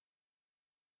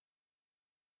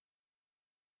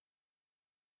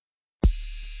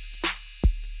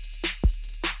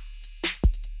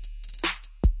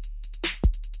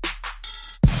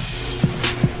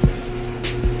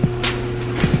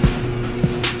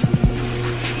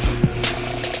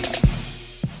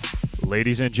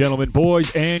Ladies and gentlemen,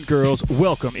 boys and girls,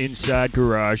 welcome inside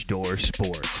Garage Door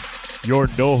Sports, your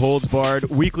no-holds-barred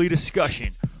weekly discussion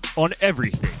on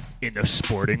everything in the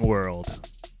sporting world.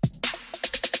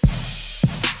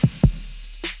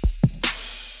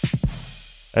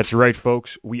 That's right,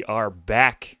 folks. We are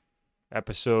back.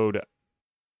 Episode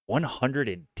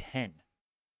 110.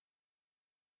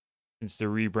 Since the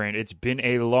rebrand. It's been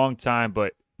a long time,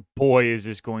 but boy, is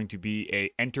this going to be an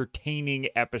entertaining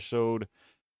episode,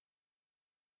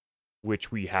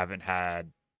 which we haven't had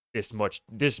this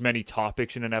many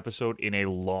topics in an episode in a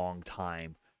long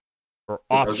time. Or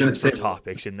options for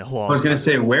topics in the long time. I was going to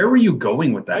say, where were you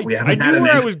going with that? I knew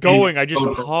where I was going. I just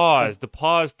paused. The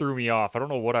pause threw me off. I don't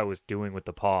know what I was doing with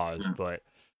the pause, but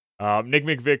Nick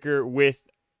McVicker with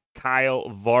Kyle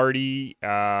Vardy.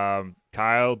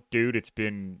 Kyle, dude, it's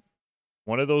been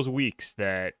one of those weeks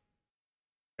that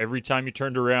every time you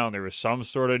turned around, there was some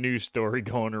sort of news story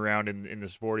going around in the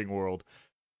sporting world.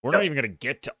 We're not even going to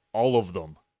get to all of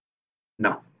them.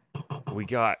 No. We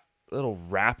got little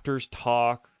Raptors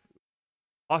talk,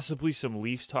 possibly some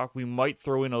Leafs talk. We might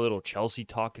throw in a little Chelsea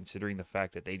talk, considering the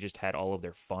fact that they just had all of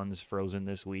their funds frozen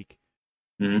this week.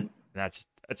 Mm-hmm. That's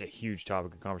a huge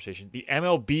topic of conversation. The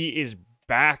MLB is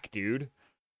back, dude.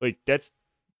 Like,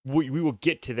 we will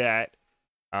get to that.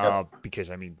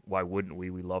 Because, I mean, why wouldn't we?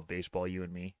 We love baseball, you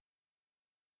and me.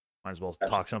 Might as well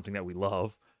talk something that we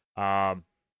love.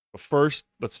 But first,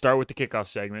 let's start with the kickoff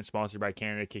segment, sponsored by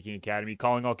Canada Kicking Academy.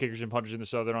 Calling all kickers and punters in the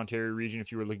Southern Ontario region.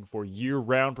 If you are looking for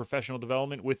year-round professional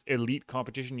development with elite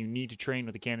competition, you need to train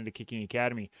with the Canada Kicking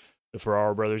Academy. The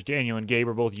Ferraro brothers, Daniel and Gabe,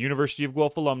 are both University of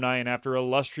Guelph alumni, and after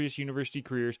illustrious university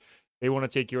careers, they want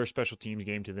to take your special teams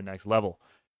game to the next level.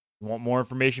 If you want more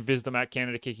information, visit them at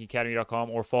CanadaKickingAcademy.com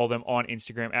or follow them on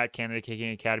Instagram at Canada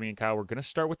Kicking Academy. And Kyle, we're going to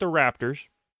start with the Raptors.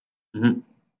 Mm-hmm.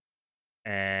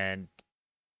 And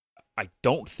I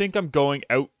don't think I'm going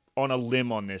out on a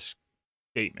limb on this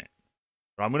statement,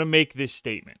 but I'm going to make this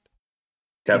statement.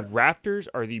 Okay. The Raptors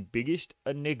are the biggest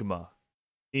enigma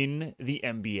in the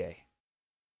NBA.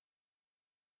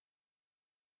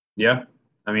 Yeah.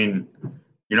 I mean,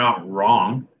 you're not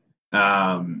wrong.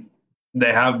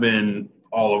 They have been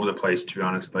all over the place, to be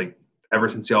honest. Like, ever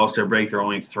since the All-Star break, they're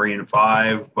only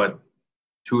 3-5, but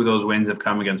 2 of those wins have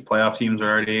come against playoff teams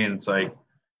already. And it's like,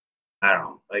 I don't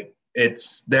know. Like,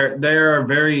 they're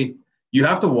very, you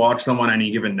have to watch them on any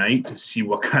given night to see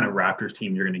what kind of Raptors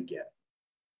team you're going to get.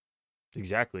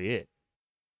 Exactly it.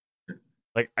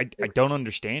 Like, I don't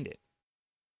understand it.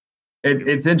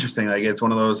 It's interesting. Like, it's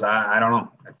one of those, I don't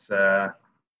know. It's, I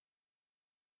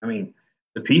mean,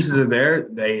 the pieces are there.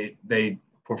 They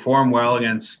perform well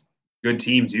against good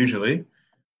teams usually.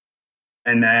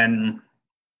 And then,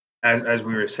 as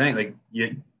we were saying, like,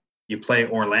 you play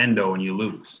Orlando and you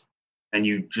lose. And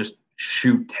you just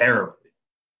shoot terribly.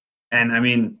 And, I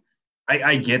mean,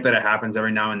 I get that it happens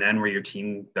every now and then where your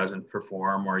team doesn't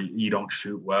perform or you don't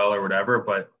shoot well or whatever,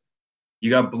 but you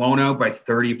got blown out by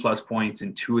 30-plus points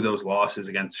in 2 of those losses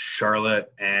against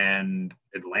Charlotte and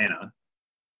Atlanta.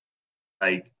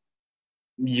 Like,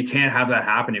 you can't have that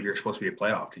happen if you're supposed to be a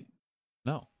playoff team.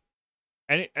 No.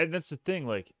 And that's the thing.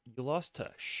 Like, you lost to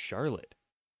Charlotte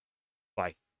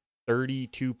by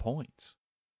 32 points.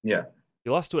 Yeah.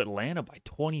 You lost to Atlanta by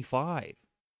 25.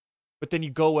 But then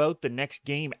you go out the next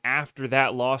game after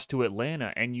that loss to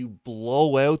Atlanta and you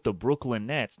blow out the Brooklyn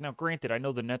Nets. Now, granted, I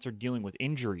know the Nets are dealing with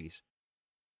injuries,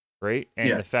 right?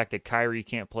 And the fact that Kyrie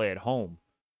can't play at home.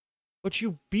 But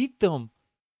you beat them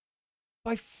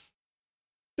by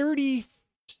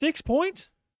 36 points?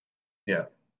 Yeah.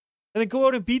 And then go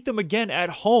out and beat them again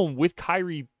at home with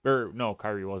Kyrie. Or, no,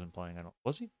 Kyrie wasn't playing.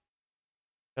 Was he?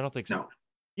 I don't think so. No.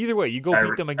 Either way, you go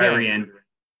beat them again.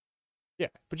 Yeah,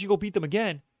 but you go beat them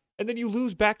again, and then you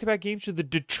lose back-to-back games to the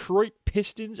Detroit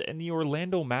Pistons and the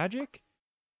Orlando Magic?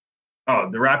 Oh,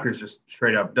 the Raptors just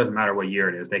straight up, doesn't matter what year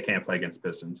it is, they can't play against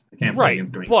Pistons. They can't play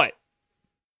against New England.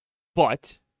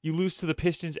 But you lose to the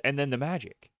Pistons and then the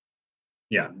Magic.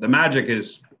 Yeah, the Magic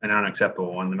is an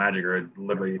unacceptable one. The Magic are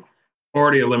literally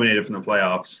already eliminated from the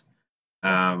playoffs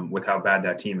with how bad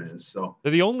that team is. So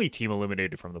they're the only team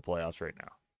eliminated from the playoffs right now.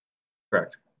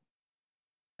 Correct.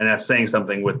 And that's saying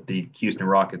something with the Houston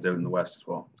Rockets out in the West as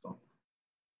well. So.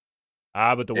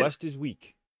 But the West is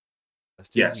weak.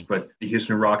 Yes, but the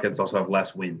Houston Rockets also have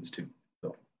less wins too.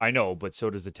 So I know, but so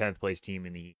does the 10th place team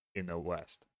in the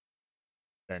West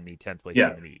than the 10th place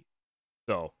team in the East.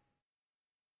 So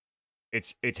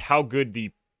it's how good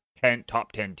the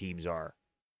top 10 teams are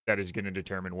that is going to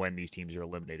determine when these teams are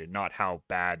eliminated, not how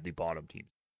bad the bottom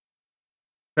teams.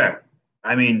 Fair.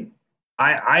 I mean,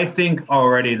 I think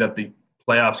already that the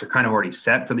playoffs are kind of already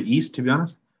set for the East, to be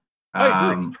honest.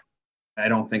 I agree. I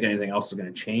don't think anything else is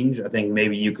going to change. I think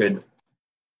maybe you could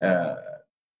uh,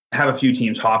 have a few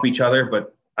teams hop each other,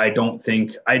 but I don't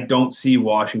see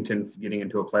Washington getting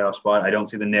into a playoff spot. I don't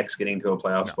see the Knicks getting into a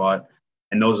playoff No, spot,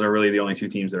 and those are really the only two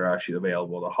teams that are actually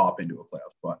available to hop into a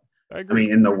playoff spot. I I agree.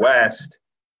 mean, in the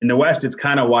West, it's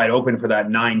kind of wide open for that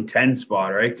 9-10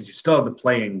 spot, right? Because you still have the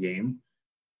play-in game.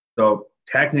 So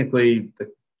technically,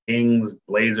 the Kings,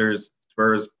 Blazers,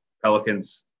 Spurs,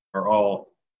 Pelicans are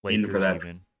all in for Lakers that.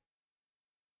 even.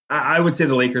 I would say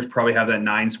the Lakers probably have that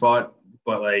 9 spot,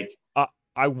 but like,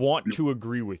 I want to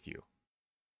agree with you,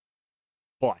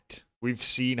 but we've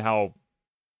seen how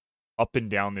up and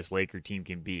down this Laker team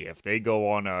can be. If they go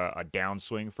on a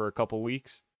downswing for a couple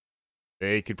weeks,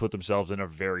 they could put themselves in a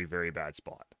very, very bad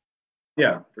spot.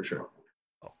 yeah, for sure.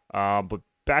 But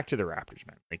back to the Raptors,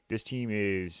 man. Like this team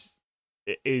is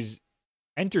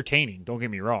entertaining. Don't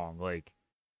get me wrong. Like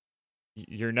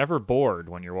you're never bored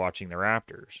when you're watching the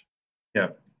Raptors. Yeah.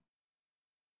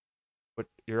 But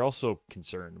you're also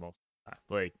concerned most of the time.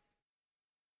 Like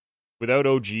without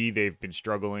OG, they've been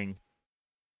struggling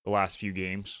the last few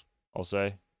games, I'll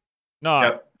say.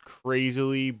 Not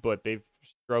crazily, but they've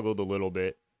struggled a little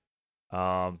bit.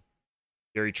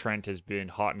 Gary Trent has been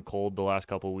hot and cold the last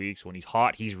couple of weeks. When he's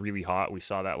hot, he's really hot. We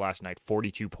saw that last night.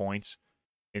 42 points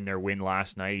in their win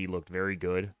last night. He looked very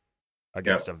good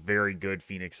against a very good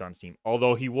Phoenix Suns team.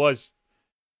 Although he was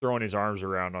throwing his arms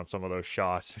around on some of those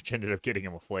shots, which ended up getting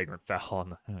him a flagrant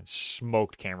foul and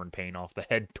smoked Cameron Payne off the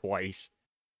head twice.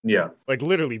 Yeah. Like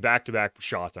literally back-to-back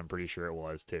shots, I'm pretty sure it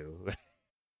was, too.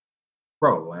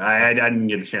 Probably. I didn't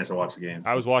get a chance to watch the game.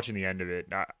 I was watching the end of it.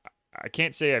 I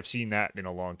can't say I've seen that in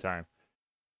a long time.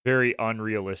 Very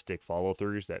unrealistic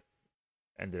follow-throughs that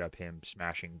ended up him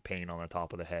smashing Payne on the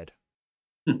top of the head.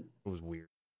 It was weird.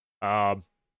 Van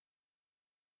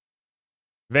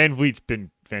Vliet's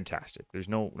been fantastic. There's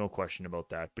no question about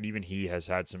that. But even he has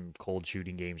had some cold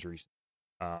shooting games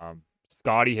recently.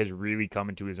 Scotty has really come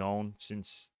into his own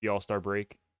since the All-Star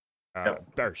break.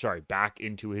 Back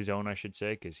into his own, I should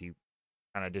say, because he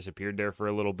kind of disappeared there for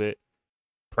a little bit.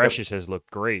 Precious has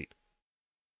looked great.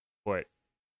 But,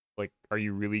 like, are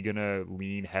you really going to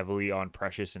lean heavily on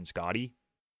Precious and Scotty?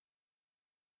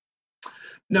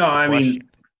 No, I mean,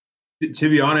 to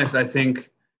be honest, I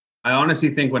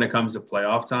honestly think when it comes to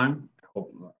playoff time,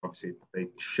 obviously they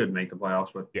should make the playoffs,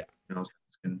 but yeah, things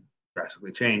can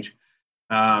drastically change.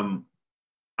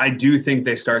 I do think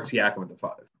they start Siakam at the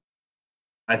 5.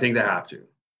 I think they have to.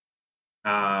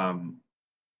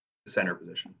 The center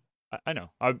position. I know.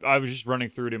 I was just running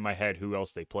through it in my head who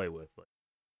else they play with.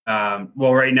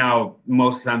 Well, right now,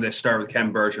 most of the time they start with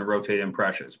Khem Birch and rotate in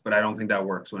Precious, but I don't think that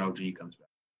works when OG comes back.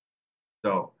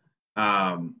 So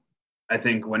I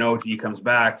think when OG comes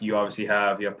back, you obviously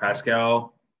have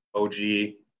Pascal, OG,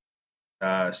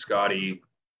 Scotty,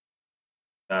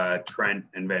 Trent,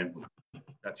 and Van Vliet.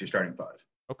 That's your starting 5.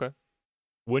 Okay.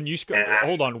 When you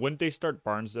hold on, wouldn't they start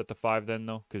Barnes at the 5 then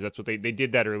though? Because that's what they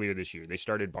did that earlier this year. They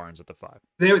started Barnes at the 5.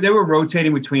 They were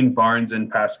rotating between Barnes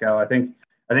and Pascal. I think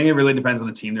it really depends on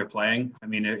the team they're playing. I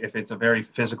mean, if it's a very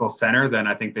physical center, then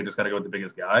I think they just got to go with the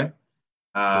biggest guy.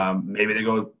 Maybe they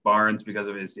go with Barnes because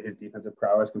of his defensive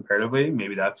prowess comparatively.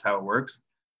 Maybe that's how it works.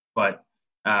 But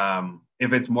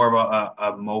if it's more of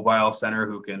a mobile center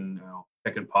who can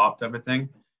pick and pop type of thing,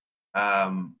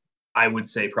 I would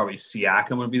say probably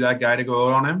Siakam would be that guy to go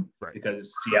out on him, right?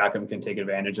 Because Siakam can take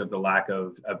advantage of the lack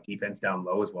of defense down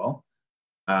low as well.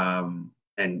 And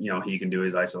he can do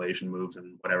his isolation moves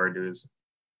and whatever, do his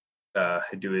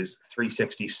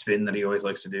 360 spin that he always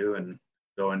likes to do and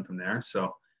go in from there.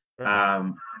 So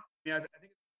I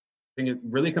think it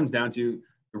really comes down to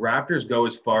the Raptors go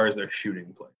as far as their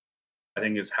shooting play. I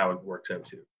think is how it works out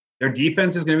too. Their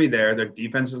defense is going to be there. Their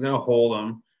defense is going to hold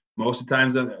them. Most of the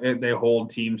times they hold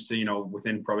teams to,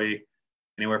 within probably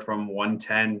anywhere from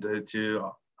 110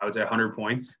 to I would say 100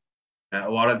 points. A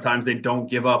lot of the times they don't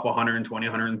give up 120,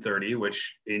 130,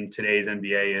 which in today's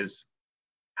NBA is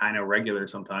kind of regular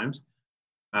sometimes.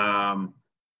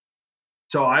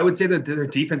 So I would say that their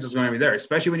defense is going to be there,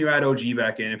 especially when you add OG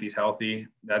back in if he's healthy.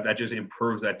 That just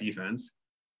improves that defense.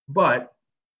 But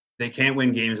they can't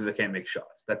win games if they can't make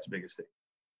shots. That's the biggest thing.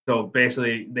 So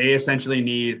basically, they essentially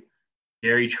need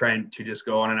Gary Trent to just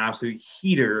go on an absolute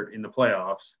heater in the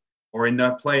playoffs or in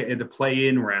the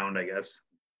play-in round, I guess,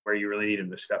 where you really need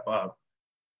him to step up.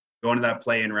 Go into that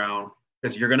play-in round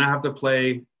because you're going to have to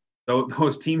play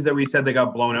those teams that we said they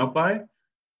got blown out by.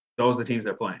 Those are the teams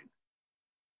they're playing.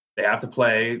 They have to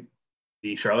play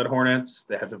the Charlotte Hornets.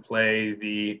 They have to play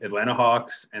the Atlanta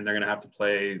Hawks, and they're going to have to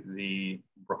play the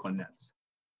Brooklyn Nets.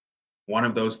 One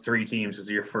of those 3 teams is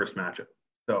your first matchup.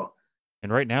 So,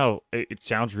 and right now, it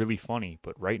sounds really funny,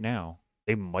 but right now,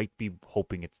 They might be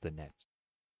hoping it's the Nets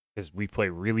because we play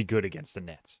really good against the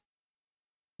Nets.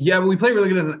 Yeah, but we play really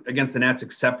good against the Nets,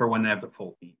 except for when they have the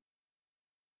full team.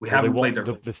 We haven't played their.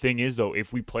 The thing is, though,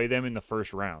 if we play them in the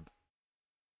first round,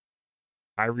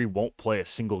 Kyrie won't play a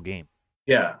single game.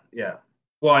 Yeah, yeah.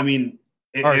 Well, I mean,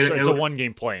 it's a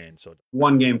one-game play-in, so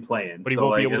one game play-in, but he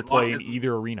won't be able to play in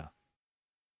either arena.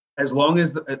 As long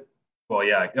as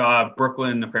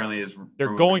Brooklyn apparently is.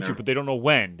 They're going to, but they don't know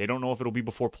when. They don't know if it'll be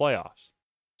before playoffs.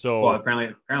 So, well,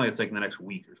 apparently it's like in the next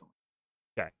week or something.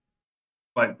 Okay.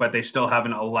 But they still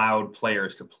haven't allowed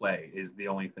players to play. Is the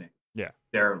only thing. Yeah.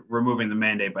 They're removing the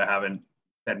mandate, but haven't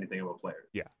said anything about players.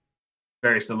 Yeah.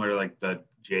 Very similar to like the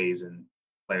Jays and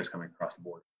players coming across the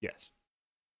board. Yes.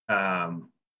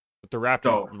 But the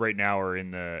Raptors right now are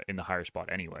in the higher spot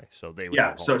anyway, so they would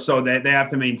so they have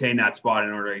to maintain that spot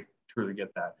in order to truly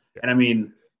get that. Yeah. And I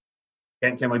mean,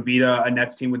 can we beat a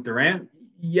Nets team with Durant?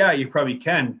 Yeah, you probably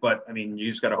can, but I mean, you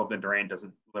just got to hope that Durant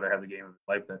doesn't let her have the game of his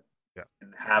life that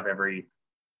can have every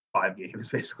 5 games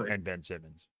basically. And Ben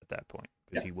Simmons at that point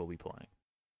because he will be playing.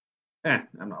 I'm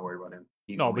not worried about him.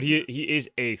 But he is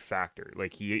a factor.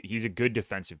 Like he's a good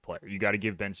defensive player. You got to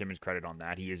give Ben Simmons credit on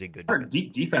that. He is a good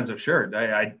defensive. Sure,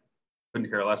 I couldn't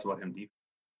care less about him.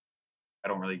 I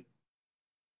don't really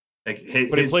like.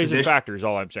 But it plays a factor. Is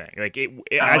all I'm saying. Like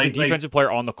as a defensive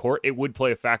player on the court, it would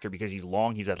play a factor because he's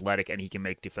long, he's athletic, and he can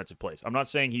make defensive plays. I'm not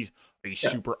saying he's a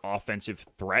super offensive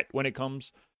threat when it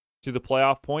comes to the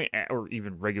playoff point or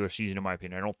even regular season. In my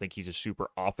opinion, I don't think he's a super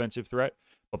offensive threat.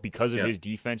 But because of his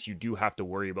defense, you do have to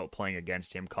worry about playing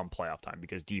against him come playoff time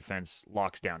because defense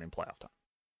locks down in playoff time.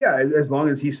 Yeah, as long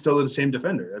as he's still the same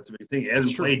defender. That's the big thing. He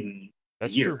hasn't played in a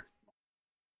year.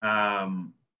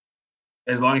 True.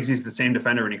 As long as he's the same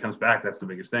defender when he comes back, that's the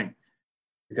biggest thing.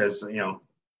 Because,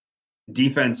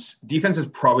 defense is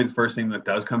probably the first thing that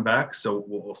does come back. So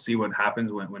we'll see what happens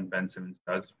when Ben Simmons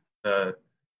does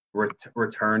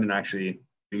return and actually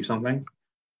do something.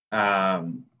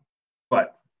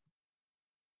 But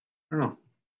I don't know.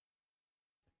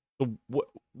 So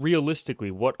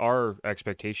realistically, what are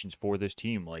expectations for this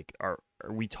team? Like, are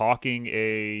we talking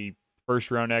a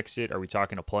first-round exit? Are we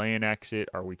talking a play-in exit?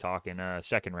 Are we talking a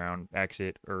second-round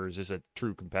exit? Or is this a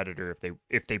true competitor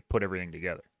if they put everything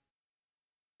together?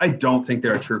 I don't think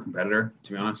they're a true competitor,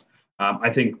 to be honest. I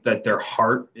think that their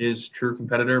heart is true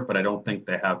competitor, but I don't think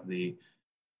they have the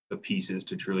pieces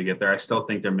to truly get there. I still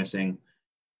think they're missing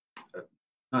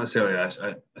not necessarily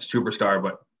a superstar,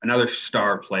 but another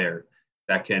star player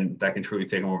that can truly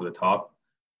take them over the top.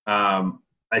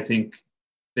 I think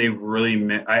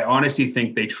I honestly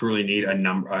think they truly need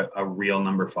a real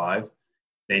number 5.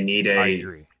 They need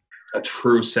a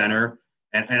true center,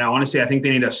 and honestly, I think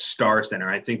they need a star center.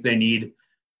 I think they need,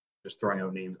 just throwing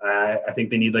out names, I think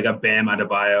they need like a Bam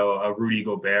Adebayo, a Rudy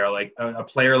Gobert, like a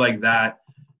player like that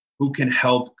who can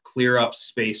help clear up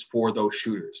space for those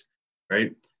shooters,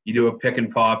 right? You do a pick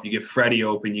and pop, you get Freddie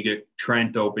open, you get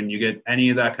Trent open, you get any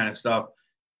of that kind of stuff,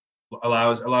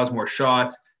 allows more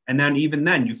shots. And then even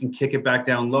then you can kick it back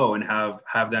down low and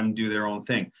have them do their own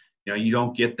thing. You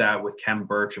don't get that with Khem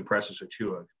Birch and Precious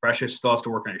Achiuwa. Precious still has to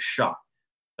work on his shot.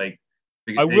 Like,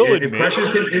 I will admit,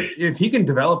 if he can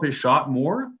develop his shot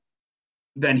more,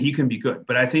 then he can be good.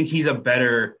 But I think he's a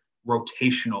better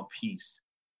rotational piece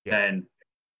than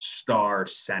star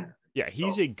center. Yeah,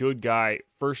 he's a good guy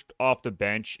first off the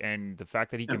bench, and the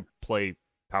fact that he can play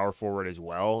power forward as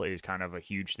well is kind of a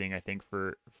huge thing, I think,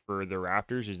 for the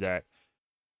Raptors, is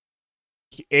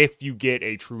if you get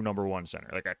a true number 1 center,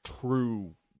 like a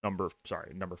true number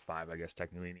 5, I guess,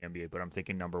 technically in the NBA, but I'm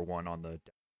thinking number 1 on the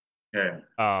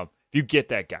if you get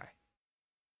that guy,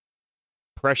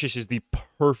 Precious is the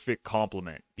perfect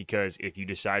complement, because if you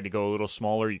decide to go a little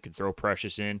smaller, you can throw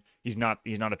Precious in. He's not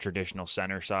a traditional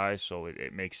center size, so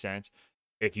it makes sense.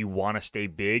 If you want to stay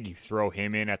big, you throw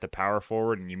him in at the power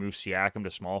forward and you move Siakam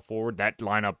to small forward. That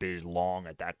lineup is long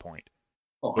at that point.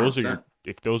 Oh,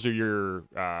 if those are your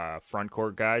front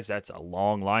court guys, that's a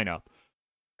long lineup.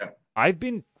 Yeah. I've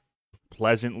been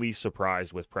pleasantly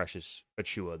surprised with Precious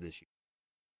Achiuwa this year.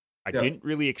 I didn't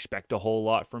really expect a whole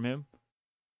lot from him.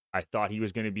 I thought he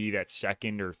was going to be that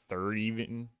second or third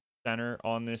even center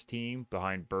on this team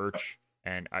behind Birch,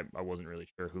 and I wasn't really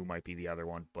sure who might be the other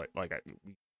one, but like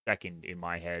second in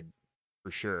my head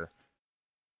for sure.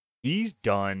 He's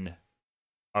done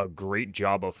a great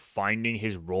job of finding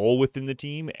his role within the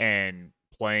team and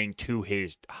playing to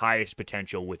his highest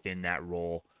potential within that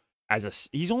role.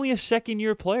 He's only a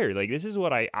second-year player. Like, this is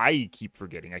what I keep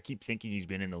forgetting. I keep thinking he's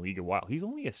been in the league a while. He's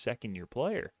only a second-year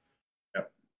player.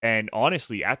 And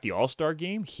honestly, at the All-Star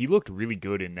game, he looked really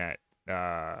good in that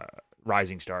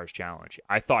Rising Stars Challenge.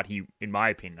 I thought he, in my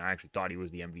opinion, I actually thought he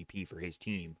was the MVP for his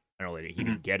team. I know that he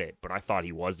didn't get it, but I thought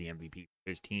he was the MVP for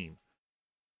his team.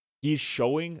 He's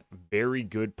showing very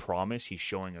good promise. He's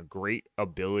showing a great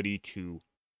ability to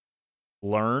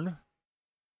learn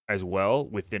as well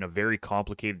within a very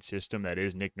complicated system that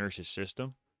is Nick Nurse's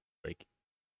system. Like,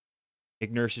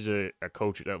 Nick Nurse is a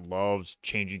coach that loves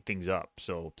changing things up.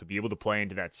 So to be able to play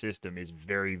into that system is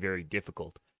very, very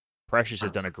difficult. Precious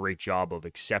has done a great job of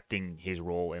accepting his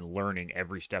role and learning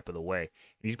every step of the way. And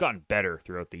he's gotten better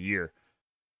throughout the year.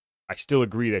 I still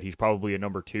agree that he's probably a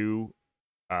number 2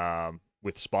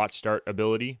 with spot start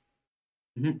ability.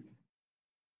 Mm-hmm.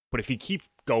 But if he keeps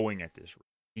going at this,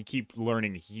 he keeps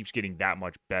learning, he keeps getting that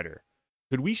much better.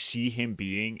 Could we see him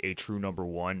being a true number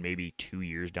 1 maybe 2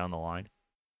 years down the line?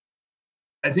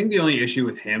 I think the only issue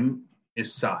with him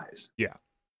is size. Yeah.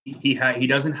 He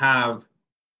doesn't have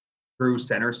true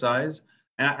center size.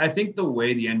 And I think the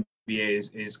way the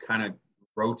NBA is kind of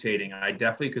rotating, I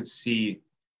definitely could see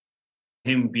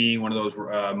him being one of those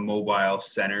mobile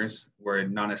centers where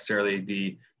not necessarily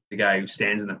the guy who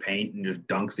stands in the paint and just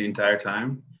dunks the entire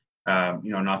time.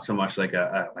 Not so much like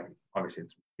like obviously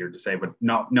it's weird to say, but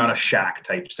not a Shaq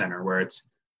type center where it's,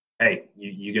 hey,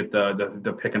 you get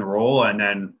the pick and roll and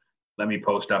then let me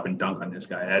post up and dunk on this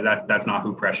guy. That's not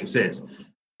who Precious is.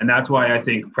 And that's why I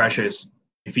think Precious,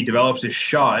 if he develops his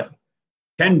shot,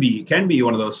 can be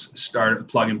one of those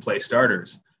plug and play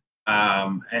starters,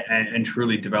 and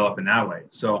truly develop in that way.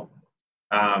 So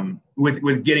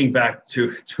with getting back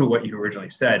to what you originally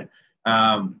said,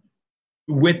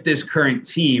 with this current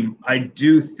team, I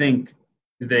do think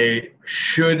they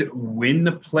should win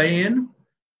the play-in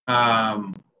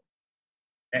and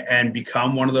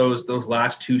become one of those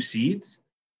last 2 seeds.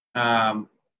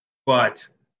 But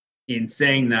in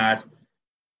saying that,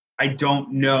 I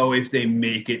don't know if they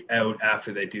make it out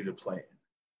after they do the play-in.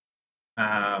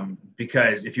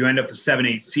 Because if you end up the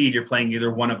 7-8 seed, you're playing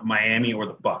either one of Miami or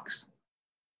the Bucks.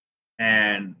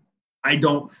 And I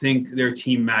don't think their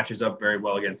team matches up very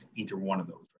well against either one of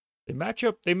those. They match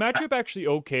up actually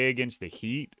okay against the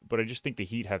Heat, but I just think the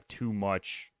Heat have too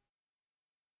much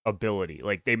ability.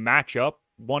 Like, they match up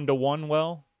 1-to-1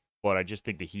 well, but I just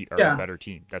think the Heat are a better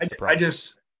team. That's the problem.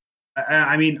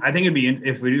 I think it'd be,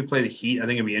 if we do play the Heat, I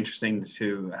think it'd be interesting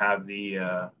to have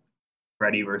the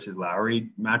Freddie versus Lowry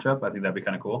matchup. I think that'd be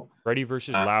kind of cool. Freddie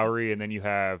versus Lowry, and then you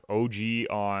have OG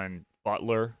on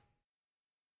Butler.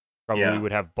 Probably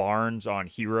would have Barnes on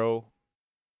Hero.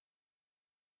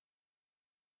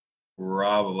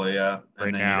 Probably, yeah.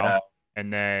 Right now.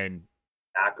 And then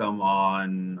Siakam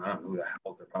on, I don't know who the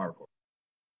hell is their power forward.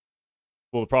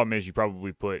 Well, the problem is you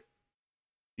probably put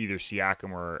either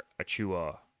Siakam or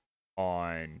Achua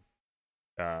on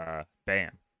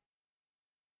Bam.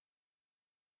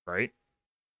 Right?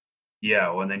 Yeah,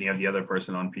 well, and then you have the other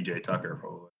person on PJ Tucker,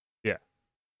 probably. Yeah.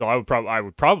 So I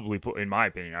would probably put, in my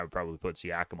opinion, I would probably put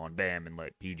Siakam on Bam and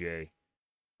let PJ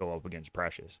go up against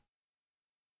Precious.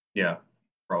 Yeah,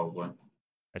 probably.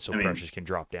 And so Precious can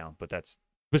drop down, but that's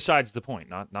besides the point,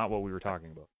 not what we were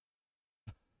talking about.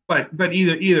 But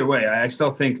either way, I still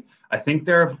think they make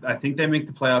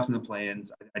the playoffs in the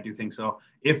play-ins. I do think so.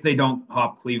 If they don't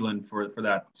hop Cleveland for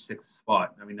that 6th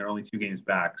spot, I mean they're only 2 games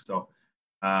back, so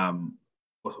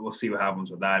we'll see what happens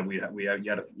with that.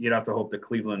 You'd have to hope that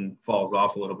Cleveland falls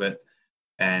off a little bit,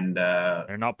 and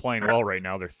they're not playing well right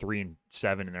now. They're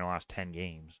 3-7 in their last 10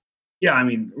 games. Yeah, I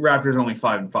mean Raptors only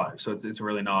 5-5, so it's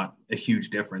really not a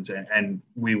huge difference. And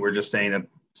we were just saying that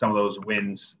some of those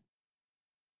wins,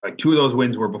 like 2 of those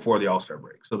wins, were before the All-Star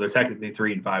break, so they're technically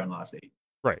 3-5 in the last 8.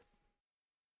 Right.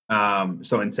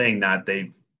 So in saying that,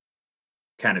 they've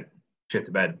kind of shit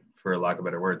the bed, for lack of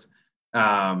better words.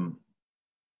 I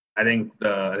think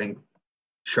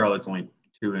Charlotte's only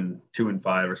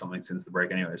 2-5 or something since the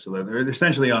break anyway, so they're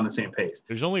essentially on the same pace.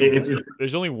 There's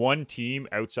only one team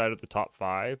outside of the top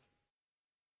 5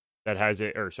 that has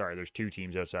there's 2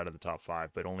 teams outside of the top 5,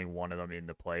 but only one of them in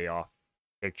the playoff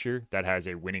picture that has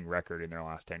a winning record in their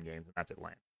last 10 games, and that's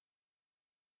Atlanta.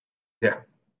 Yeah,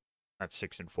 that's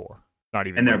 6-4. Not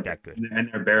even that good, and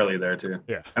they're barely there too.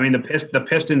 Yeah, I mean the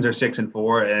Pistons are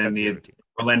 6-4, and the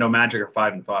Orlando Magic are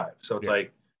 5-5. So it's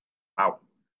like, wow.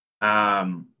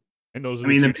 And those are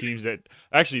the 2 teams that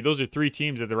actually those are 3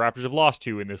 teams that the Raptors have lost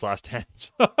to in this last 10.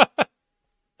 They're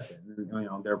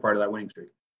part of that winning streak.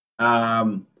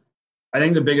 I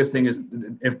think the biggest thing is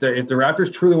if the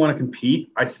Raptors truly want to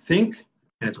compete, I think,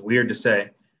 and it's weird to say,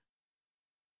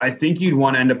 I think you'd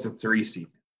want to end up the 3 seed,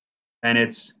 and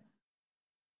it's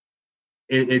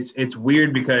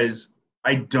weird because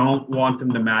I don't want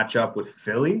them to match up with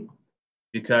Philly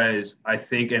because I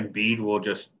think Embiid will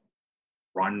just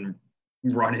run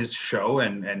run his show,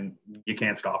 and you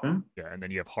can't stop him. Yeah, and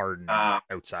then you have Harden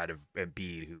outside of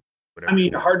Embiid, who I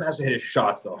mean, Harden has to hit his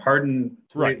shots though. Harden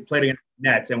played against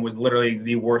Nets and was literally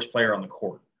the worst player on the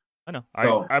court. I know.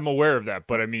 I'm aware of that,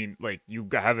 but I mean, like, you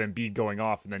have Embiid going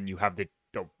off, and then you have the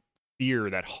fear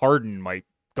that Harden might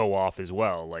go off as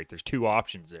well. Like, there's two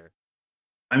options there.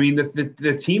 I mean,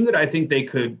 the team that I think they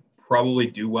could probably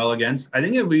do well against, I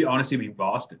think it would honestly be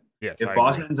Boston. Yes, if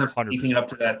Boston ends up sneaking up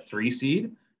to that 3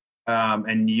 seed,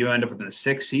 and you end up with a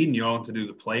 6 seed and you don't have to do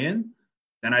the play-in,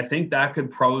 then I think that could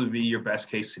probably be your best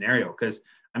case scenario. Because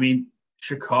I mean,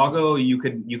 Chicago, you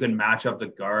can match up the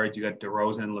guards. You got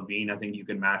DeRozan and LaVine. I think you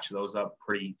can match those up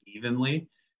pretty evenly,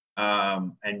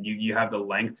 and you have the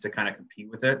length to kind of compete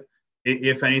with it.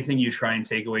 If anything, you try and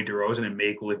take away DeRozan and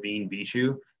make LaVine beat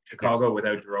you. Chicago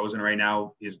without DeRozan right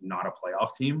now is not a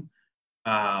playoff team,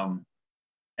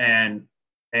 and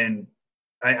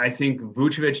I think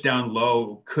Vucevic down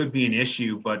low could be an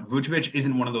issue, but Vucevic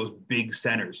isn't one of those big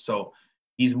centers, so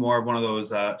he's more of one of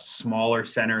those smaller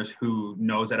centers who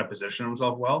knows how to position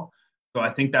himself well. So I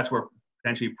think that's where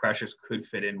potentially Precious could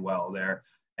fit in well there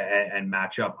and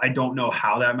match up. I don't know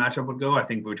how that matchup would go. I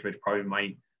think Vucevic probably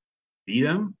might beat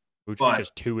him. Vucevic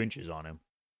has 2 inches on him.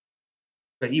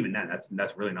 But even then,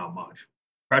 that's really not much.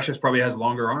 Precious probably has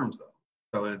longer arms though,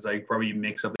 so it's like probably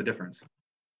makes up the difference.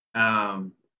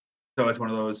 So it's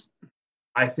one of those.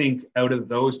 I think out of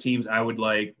those teams, I would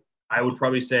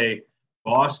probably say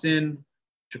Boston,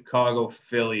 Chicago,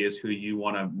 Philly is who you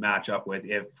want to match up with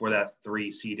for that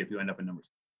 3 seed if you end up in number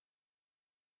 6,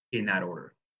 in that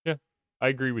order. Yeah, I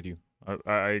agree with you.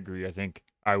 I agree. I think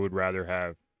I would rather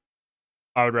have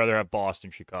Boston,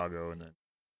 Chicago, and then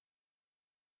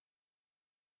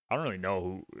I don't really know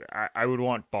who I would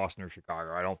want, Boston or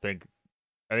Chicago.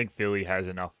 I think Philly has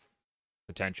enough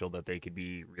potential that they could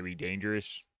be really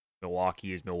dangerous.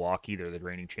 Milwaukee is Milwaukee. They're the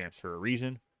reigning champs for a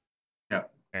reason. Yeah.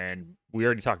 And we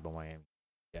already talked about Miami.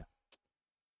 Yeah.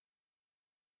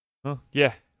 Well,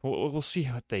 yeah. We'll see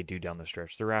what they do down the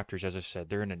stretch. The Raptors, as I said,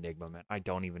 they're an enigma, man. I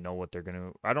don't even know what to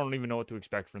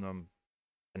expect from them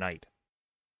tonight.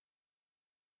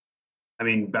 I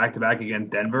mean, back-to-back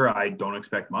against Denver, I don't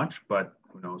expect much, but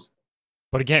who knows?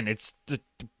 But again, it's the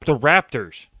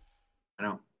Raptors. I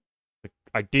know.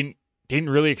 I didn't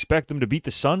really expect them to beat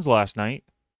the Suns last night.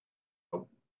 Oh.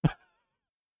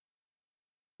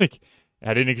 Like,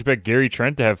 I didn't expect Gary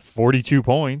Trent to have 42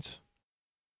 points.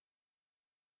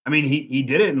 I mean, he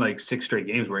did it in like 6 straight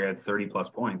games where he had 30-plus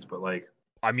points, but like...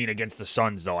 I mean, against the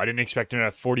Suns, though. I didn't expect him to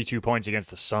have 42 points against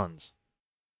the Suns.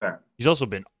 Fair. He's also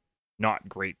been not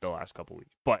great the last couple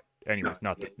weeks. But anyways,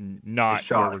 not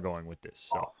where we're going with this.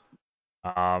 So,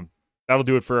 that'll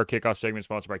do it for our kickoff segment,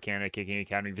 sponsored by Canada Kicking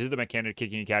Academy. Visit them at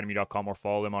CanadaKickingAcademy.com or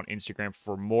follow them on Instagram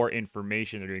for more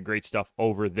information. They're doing great stuff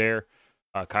over there.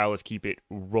 Kyle, let's keep it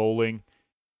rolling.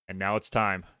 And now it's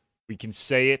time. We can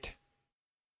say it.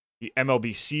 The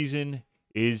MLB season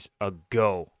is a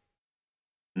go.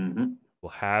 Mm-hmm. We'll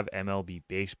have MLB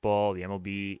baseball. The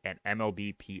MLB and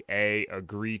MLBPA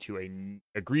agreed to a new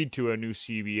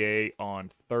CBA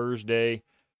on Thursday.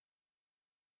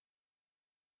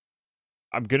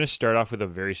 I'm going to start off with a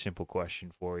very simple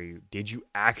question for you. Did you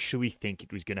actually think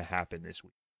it was going to happen this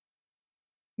week?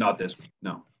 Not this week,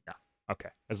 no. Okay.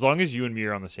 As long as you and me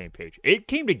are on the same page. It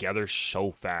came together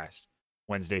so fast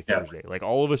Wednesday, Thursday. Like,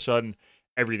 all of a sudden,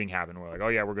 everything happened. We're like, oh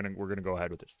yeah, we're gonna go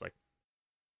ahead with this. Like,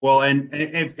 well, and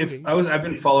if I've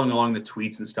been following along the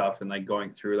tweets and stuff and like going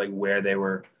through like where they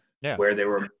were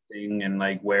missing and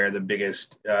like where the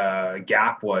biggest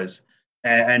gap was.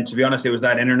 And to be honest, it was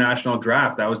that international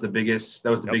draft. That was the biggest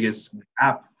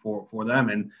gap for them.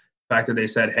 And the fact that they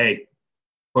said, hey,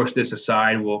 push this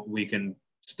aside, we can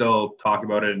still talk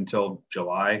about it until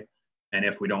July. And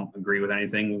if we don't agree with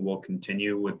anything, we'll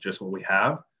continue with just what we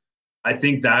have. I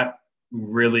think that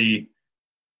really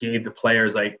gave the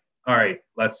players like, all right,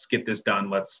 let's get this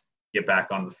done. Let's get back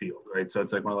on the field, right? So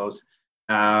it's like one of those.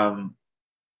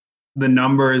 The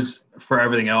numbers for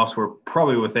everything else were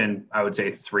probably within, I would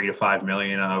say, 3 to 5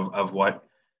 million of what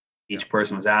each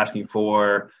person was asking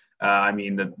for. I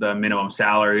mean, the minimum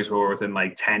salaries were within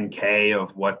like 10K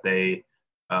of what they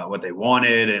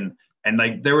wanted, and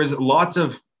like there was lots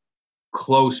of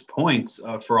close points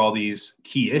for all these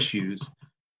key issues.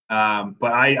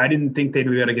 But I didn't think they'd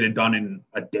be able to get it done in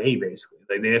a day, basically.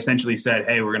 Like, they essentially said,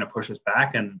 hey, we're going to push this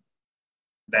back. And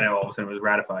then all of a sudden it was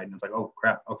ratified. And it's like, oh,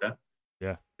 crap. Okay.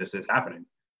 Yeah. This is happening.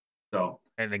 So,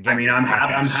 and again, I mean, I'm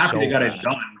happy they got it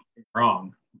done.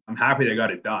 Wrong. I'm happy they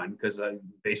got it done because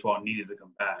baseball needed to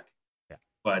come back. Yeah.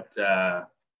 But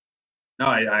no,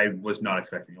 I was not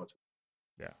expecting it.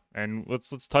 Yeah. And let's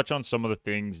touch on some of the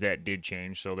things that did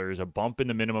change. So there's a bump in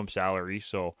the minimum salary.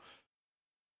 So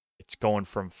it's going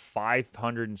from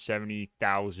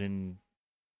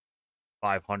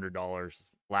 $570,500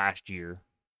 last year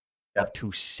up Yep.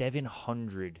 to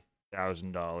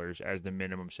 $700,000 as the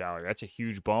minimum salary. That's a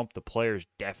huge bump. The players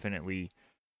definitely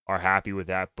are happy with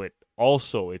that, but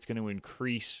also it's going to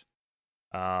increase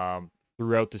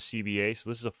throughout the CBA. So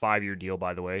this is a 5-year deal,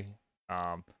 by the way.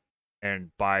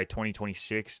 And by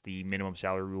 2026, the minimum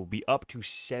salary will be up to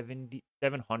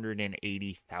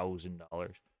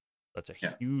 $780,000. That's a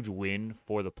huge win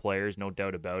for the players, no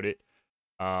doubt about it.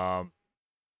 And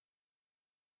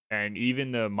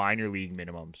even the minor league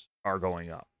minimums are going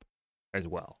up as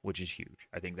well, which is huge.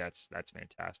 I think that's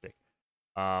fantastic.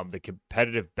 The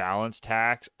competitive balance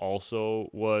tax also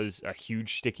was a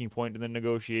huge sticking point in the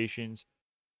negotiations.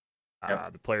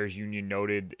 The players' union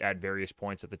noted at various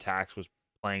points that the tax was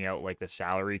playing out like the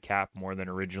salary cap more than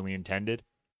originally intended.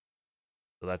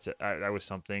 So that was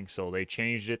something. So they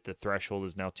changed it. The threshold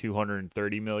is now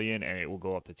 $230 million, and it will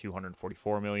go up to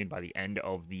 $244 million by the end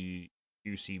of the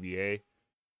UCBA.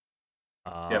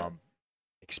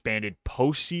 Expanded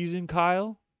postseason,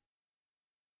 Kyle.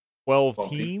 12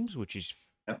 teams, which is,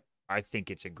 I think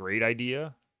it's a great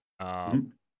idea. No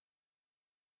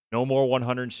more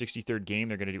 163rd game.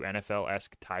 They're going to do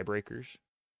NFL-esque tiebreakers.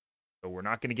 So we're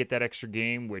not going to get that extra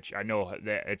game, which I know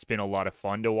that it's been a lot of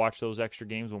fun to watch those extra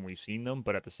games when we've seen them,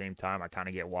 but at the same time, I kind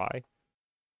of get why.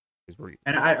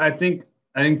 And I think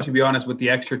to be honest, with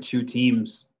the extra 2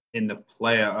 teams in the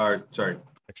extra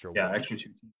 2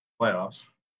 teams playoffs,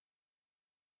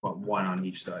 well, 1 on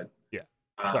each side. Yeah,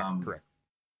 correct.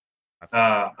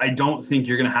 I don't think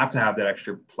you're going to have that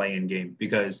extra play-in game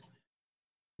because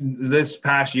this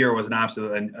past year was an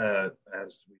absolute,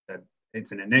 as we said,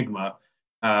 it's an enigma.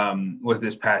 Was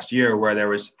this past year where there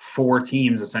was 4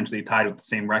 teams essentially tied with the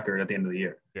same record at the end of the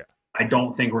year. Yeah. I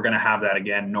don't think we're going to have that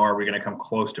again, nor are we going to come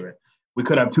close to it. We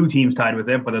could have 2 teams tied with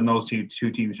it, but then those two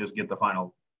teams just get the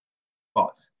final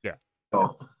spots. Yeah.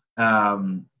 So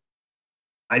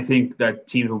I think that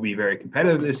teams will be very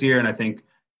competitive this year, and I think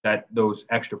that those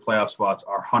extra playoff spots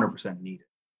are 100% needed.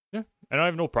 Yeah, and I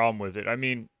have no problem with it. I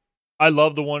mean, I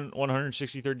love the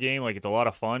 163rd game. Like, it's a lot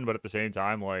of fun, but at the same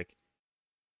time, like,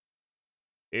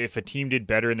 if a team did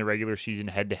better in the regular season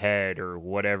head-to-head or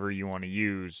whatever you want to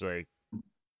use, like,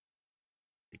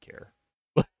 they care.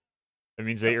 That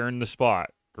means they earned the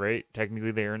spot, right?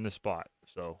 Technically, they earned the spot,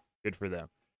 so good for them.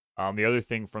 The other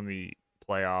thing from the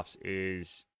playoffs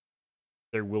is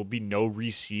there will be no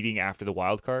reseeding after the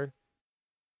wild card.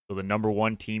 So the number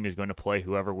 1 team is going to play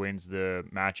whoever wins the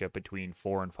matchup between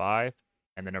 4 and 5,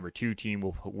 and the number 2 team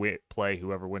will play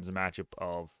whoever wins the matchup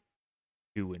of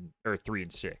 3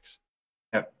 and 6.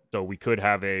 Yep. So we could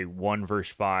have a 1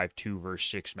 versus 5, 2 versus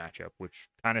 6 matchup, which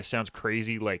kind of sounds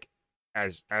crazy. Like,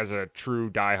 as a true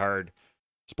diehard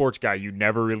sports guy, you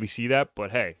never really see that.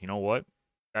 But hey, you know what?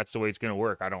 That's the way it's going to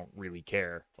work. I don't really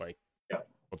care. Like,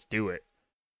 let's do it.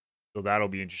 So that'll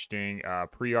be interesting.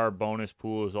 Pre-arb bonus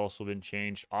pool has also been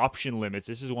changed. Option limits.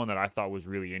 This is one that I thought was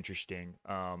really interesting.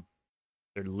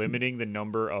 They're limiting the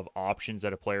number of options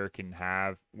that a player can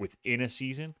have within a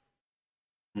season.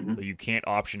 Mm-hmm. So you can't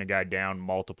option a guy down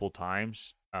multiple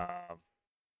times.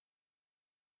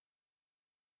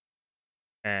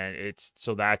 And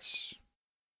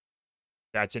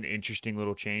that's an interesting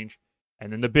little change.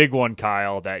 And then the big one,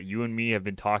 Kyle, that you and me have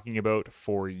been talking about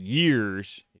for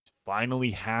years, it's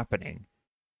finally happening.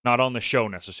 Not on the show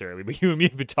necessarily, but you and me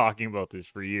have been talking about this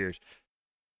for years.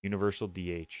 Universal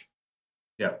DH.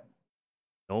 Yeah.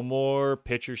 No more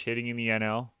pitchers hitting in the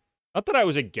NL. Not that I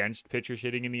was against pitchers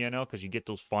hitting in the NL, because you get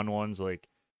those fun ones like,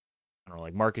 I don't know,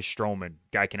 like Marcus Stroman.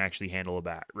 Guy can actually handle a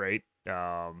bat, right?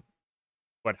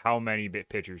 But how many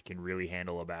pitchers can really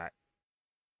handle a bat?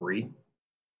 3.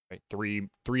 Right? 3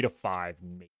 to 5,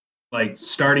 maybe. Like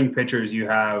starting pitchers, you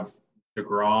have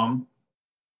DeGrom.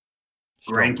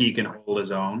 Greinke can hold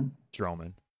his own.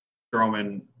 Stroman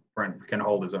can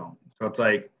hold his own. So it's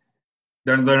like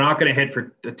they're not going to hit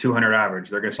for a 200 average.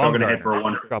 They're still going to hit for a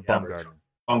 150 average.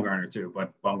 Bumgarner too,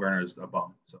 but Bumgarner is a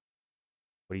bum. So,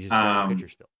 but he's a starting pitcher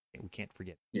still. We can't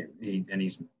forget. Yeah,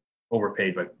 he's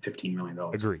overpaid by $15 million.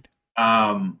 Agreed.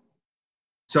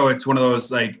 So it's one of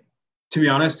those, like, to be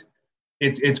honest,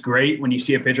 it's great when you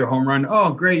see a pitcher home run.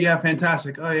 Oh, great, yeah,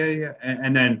 fantastic. Oh, yeah.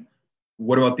 And then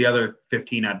what about the other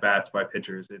 15 at bats by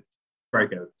pitchers? It's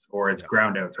strikeouts, or it's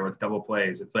groundouts, or it's double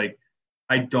plays. It's like,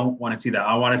 I don't want to see that.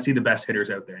 I want to see the best hitters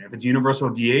out there. And if it's universal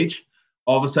DH,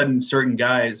 all of a sudden, certain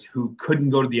guys who couldn't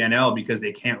go to the NL because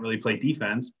they can't really play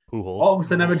defense, Pujols. All of a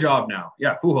sudden have a job now.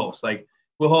 Yeah, Pujols. Like,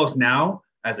 Pujols now,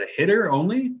 as a hitter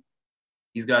only,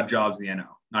 he's got jobs in the NL.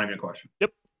 Not even a question.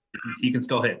 Yep. He can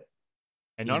still hit.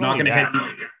 And He's not not only going to hit.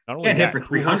 that, not only Can't that, hit for Pujols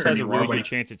 300 has a anymore. really good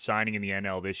chance at signing in the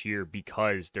NL this year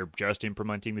because they're just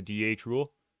implementing the DH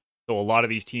rule. So a lot of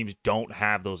these teams don't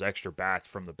have those extra bats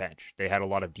from the bench. They had a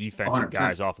lot of defensive 100%.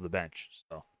 guys off of the bench.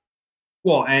 So,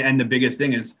 well, and the biggest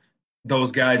thing is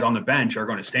those guys on the bench are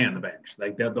going to stay on the bench.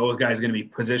 Like those guys are going to be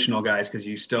positional guys because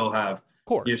you still have, of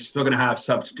course, you're still going to have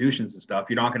substitutions and stuff.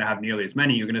 You're not going to have nearly as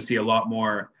many. You're going to see a lot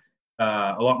more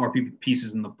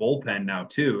pieces in the bullpen now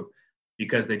too,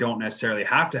 because they don't necessarily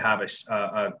have to have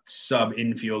a sub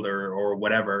infielder or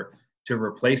whatever to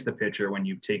replace the pitcher when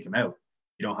you take him out.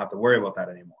 You don't have to worry about that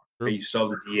anymore. You still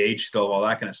have the DH, still have all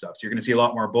that kind of stuff. So you're going to see a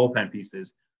lot more bullpen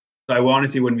pieces. So I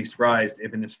honestly wouldn't be surprised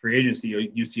if in this free agency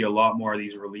you see a lot more of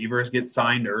these relievers get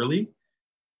signed early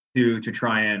to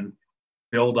try and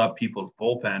build up people's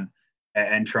bullpen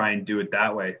and try and do it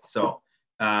that way. So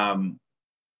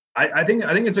I think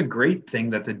it's a great thing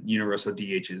that the universal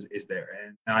DH is there,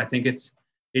 and I think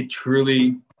it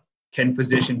truly can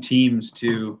position teams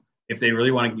to, if they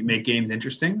really want to make games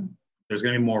interesting, there's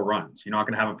going to be more runs. You're not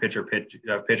going to have a pitcher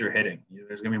hitting.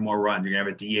 There's going to be more runs. You're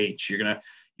going to have a DH.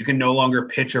 You can no longer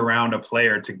pitch around a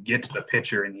player to get to the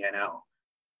pitcher in the NL.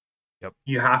 Yep.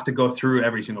 You have to go through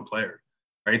every single player,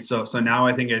 right? So now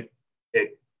I think it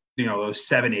those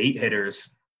 7-8 hitters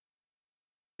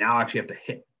now actually have to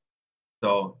hit.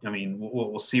 So I mean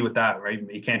we'll see with that, right?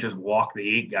 You can't just walk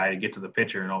the 8 guy to get to the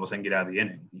pitcher and all of a sudden get out of the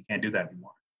inning. You can't do that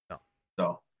anymore. No.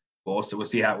 So we'll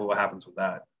see what happens with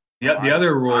that. The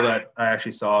other rule that I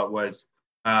actually saw was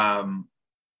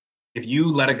if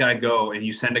you let a guy go and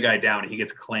you send a guy down and he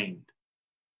gets claimed,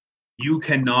 you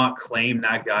cannot claim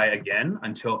that guy again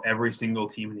until every single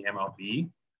team in the MLB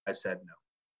has said no.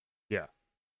 Yeah.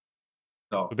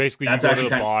 So basically, you go to the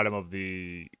bottom of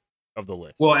the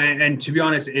list. Well, and to be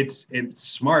honest, it's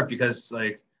smart because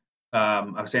like I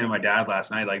was saying to my dad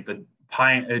last night, like the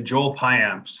Joel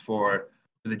Payamps for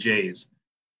the Jays,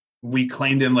 we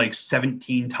claimed him like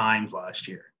 17 times last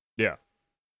year. Yeah.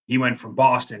 He went from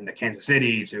Boston to Kansas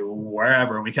City to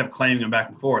wherever, and we kept claiming him back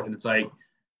and forth. And it's like,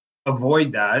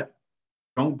 avoid that.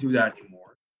 Don't do that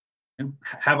anymore. And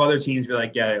have other teams be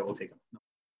like, yeah, we'll take him. No,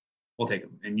 we'll take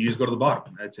him. And you just go to the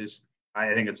bottom. That's just,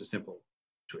 I think it's a simple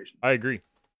situation. I agree.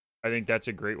 I think that's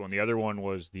a great one. The other one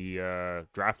was the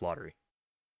draft lottery.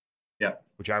 Yeah.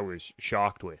 Which I was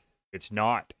shocked with. It's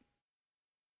not.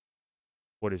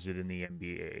 What is it in the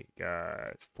NBA?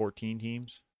 14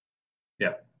 teams?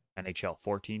 Yeah. NHL,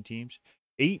 14 teams.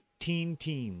 18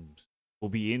 teams will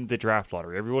be in the draft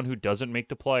lottery. Everyone who doesn't make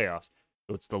the playoffs.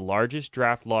 So it's the largest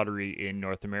draft lottery in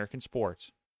North American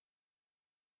sports.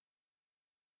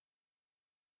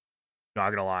 Not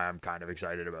going to lie, I'm kind of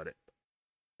excited about it.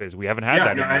 Because we haven't had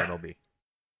that in the MLB.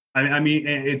 I mean,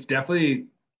 it's definitely...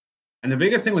 And the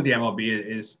biggest thing with the MLB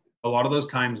is a lot of those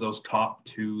times, those top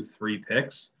 2-3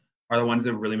 picks are the ones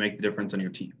that really make the difference on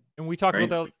your team. And we talked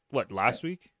about that, last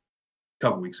week? A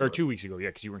couple weeks ago. Or 2 weeks ago, yeah,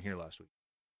 because you weren't here last week.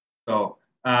 So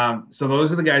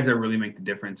those are the guys that really make the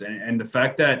difference. And the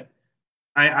fact that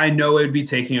I know it would be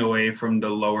taking away from the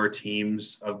lower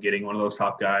teams of getting one of those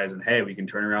top guys and, hey, we can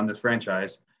turn around this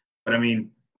franchise. But, I mean,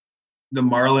 the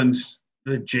Marlins,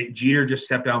 Jeter just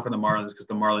stepped down for the Marlins because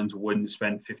the Marlins wouldn't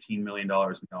spend $15 million in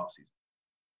the offseason.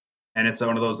 And it's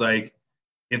one of those, like,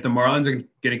 if the Marlins are going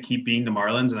to keep being the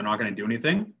Marlins and they're not going to do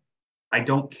anything, I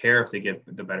don't care if they get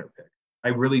the better pick. I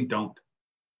really don't.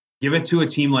 Give it to a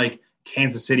team like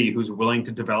Kansas City who's willing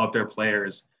to develop their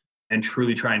players and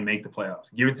truly try and make the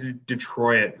playoffs. Give it to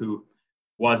Detroit, who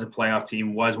was a playoff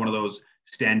team, was one of those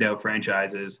standout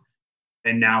franchises,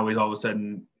 and now is all of a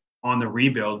sudden on the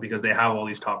rebuild because they have all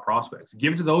these top prospects.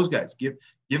 Give it to those guys. Give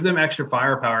them extra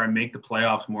firepower and make the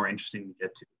playoffs more interesting to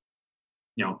get to.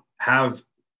 Have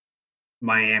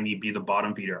Miami be the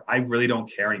bottom feeder. I really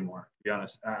don't care anymore, to be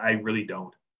honest. I really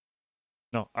don't.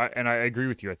 No, I agree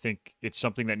with you. I think it's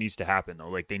something that needs to happen, though.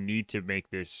 Like, they need to make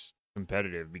this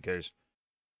competitive because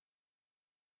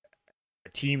a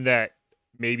team that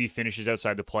maybe finishes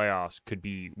outside the playoffs could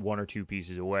be 1 or 2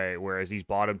 pieces away, whereas these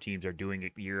bottom teams are doing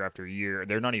it year after year.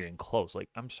 They're not even close. Like,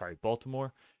 I'm sorry,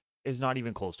 Baltimore is not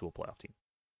even close to a playoff team.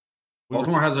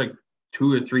 Baltimore has like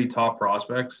 2 or 3 top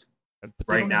prospects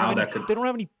right now they don't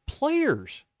have any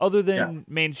players other than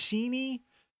Mancini,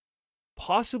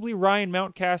 possibly Ryan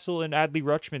Mountcastle and Adley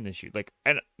Rutschman this year. Like,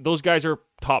 and those guys are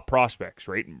top prospects,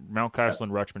 right? Mountcastle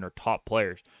and Rutschman are top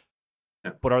players.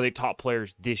 Yeah. But are they top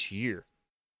players this year?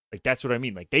 Like, that's what I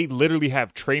mean. Like, they literally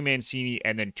have Trey Mancini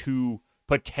and then 2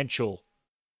 potential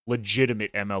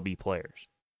legitimate MLB players.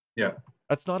 Yeah.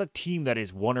 That's not a team that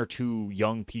is 1 or 2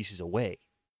 young pieces away.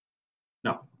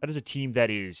 No. That is a team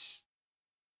that is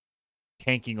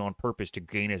tanking on purpose to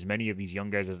gain as many of these young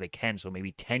guys as they can. So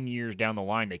maybe 10 years down the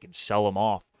line, they can sell them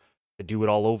off to do it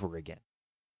all over again.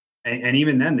 And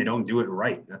even then, they don't do it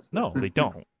right. No, they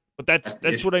don't. But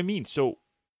that's what I mean. So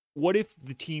what if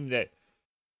the team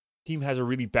has a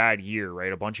really bad year,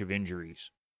 right? A bunch of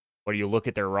injuries. But you look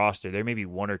at their roster, there may be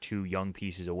one or two young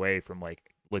pieces away from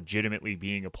like legitimately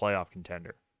being a playoff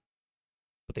contender.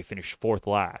 But they finished fourth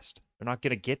last. They're not going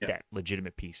to get that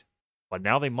legitimate piece. But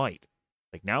now they might.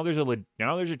 Like now there's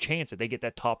a chance that they get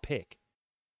that top pick.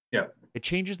 Yeah. It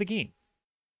changes the game.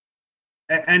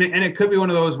 And it could be one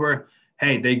of those where,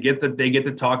 hey, they get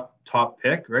the top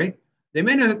pick, right? They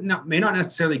may not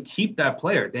necessarily keep that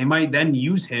player. They might then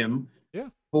use him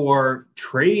for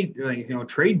trade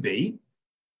bait,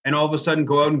 and all of a sudden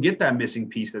go out and get that missing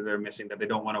piece that they're missing that they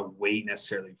don't want to wait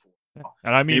necessarily for.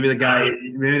 And I mean, maybe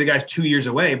the guy's 2 years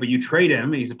away, but you trade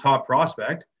him, he's a top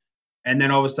prospect, and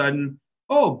then all of a sudden,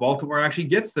 Baltimore actually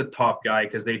gets the top guy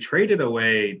because they traded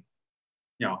away,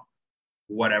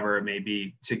 whatever it may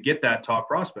be, to get that top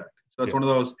prospect. So it's one of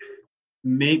those.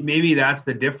 Maybe that's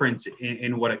the difference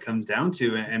in what it comes down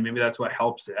to, and maybe that's what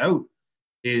helps it out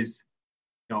is,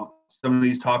 some of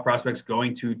these top prospects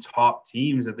going to top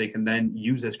teams that they can then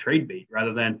use as trade bait,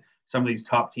 rather than some of these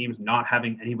top teams not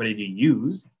having anybody to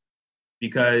use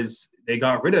because they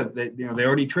got rid of they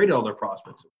already traded all their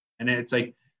prospects. And it's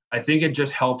like, I think it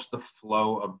just helps the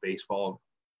flow of baseball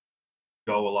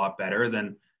go a lot better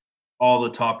than all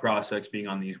the top prospects being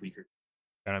on these weaker.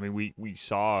 And I mean, we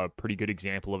saw a pretty good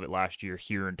example of it last year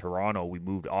here in Toronto. We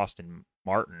moved Austin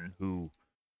Martin, who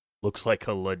looks like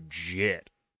a legit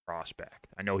prospect.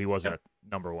 I know he wasn't a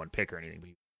number one pick or anything, but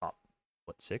he was top,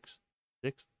 sixth?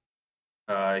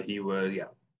 He was,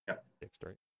 sixth,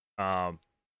 right?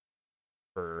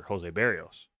 For Jose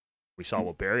Barrios. We saw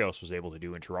what Barrios was able to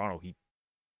do in Toronto. He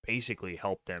basically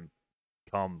helped them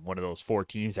become one of those 4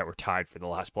 teams that were tied for the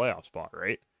last playoff spot,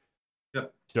 right?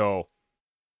 Yep. So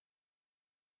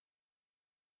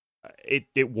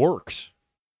it works.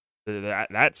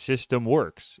 That system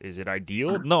works. Is it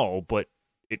ideal? No, but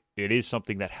it is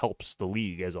something that helps the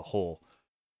league as a whole.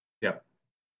 Yeah.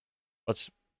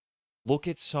 Let's look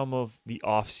at some of the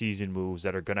offseason moves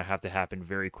that are going to have to happen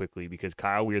very quickly because,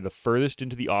 Kyle, we are the furthest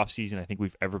into the offseason I think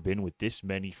we've ever been with this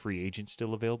many free agents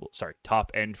still available. Sorry,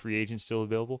 top-end free agents still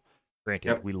available.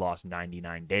 Granted, we lost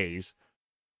 99 days,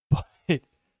 but there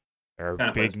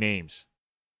are big names.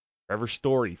 Trevor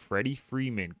Story, Freddie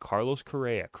Freeman, Carlos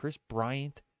Correa, Chris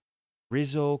Bryant,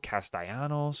 Rizzo,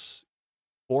 Castellanos,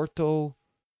 Porto.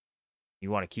 You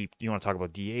want to talk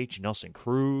about DH, Nelson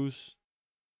Cruz,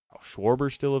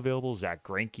 Schwarber's still available, Zach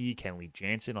Greinke, Kenley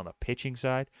Jansen on the pitching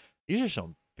side. These are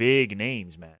some big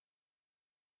names, man,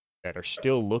 that are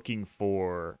still looking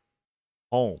for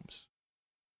homes.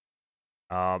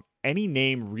 Any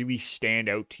name really stand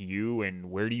out to you, and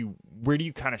where do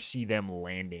you kind of see them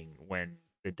landing when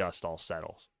the dust all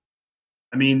settles?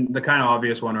 I mean, the kind of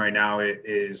obvious one right now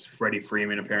is Freddie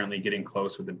Freeman apparently getting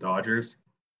close with the Dodgers.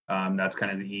 That's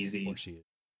kind of the easy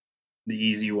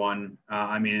one.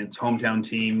 I mean, it's hometown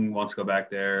team, wants to go back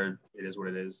there. It is what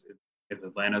it is. If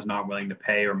Atlanta's not willing to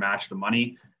pay or match the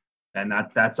money, then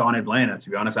that's on Atlanta. To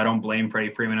be honest, I don't blame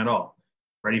Freddie Freeman at all.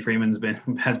 Freddie Freeman's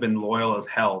has been loyal as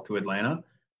hell to Atlanta.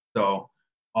 So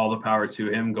all the power to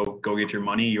him. Go get your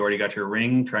money. You already got your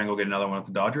ring. Try and go get another one with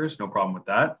the Dodgers. No problem with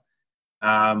that.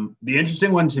 The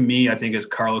interesting one to me, I think, is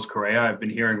Carlos Correa. I've been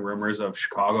hearing rumors of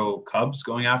Chicago Cubs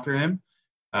going after him.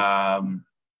 And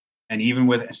even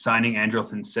with signing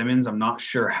Andrelton Simmons, I'm not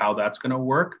sure how that's going to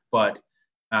work, but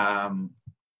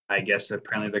I guess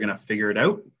apparently they're going to figure it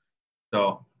out.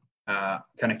 So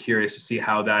kind of curious to see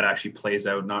how that actually plays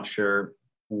out. Not sure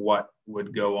what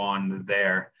would go on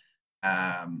there.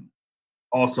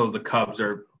 Also, the Cubs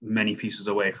are many pieces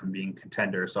away from being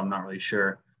contenders, so I'm not really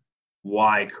sure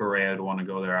why Correa would want to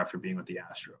go there after being with the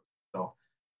Astros. So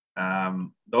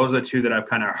those are the two that I've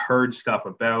kind of heard stuff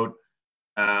about.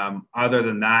 Other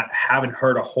than that, haven't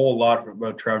heard a whole lot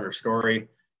about Trevor Story.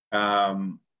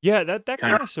 Yeah, that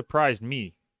kind of surprised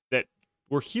me that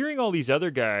we're hearing all these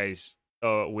other guys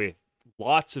with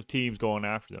lots of teams going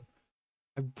after them.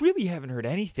 I really haven't heard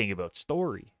anything about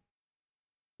Story.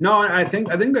 No, I think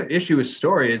the issue with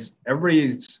Story is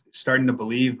everybody's starting to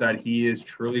believe that he is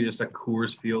truly just a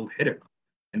Coors Field hitter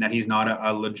and that he's not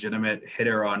a legitimate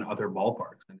hitter on other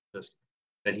ballparks. And just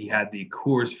that he had the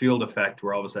Coors Field effect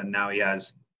where all of a sudden now he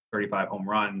has 35 home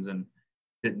runs and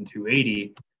hitting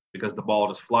 280 because the ball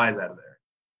just flies out of there.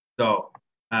 So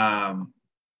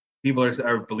people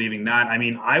are believing that. I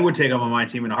mean, I would take him on my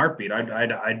team in a heartbeat.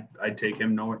 I'd take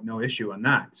him, no issue on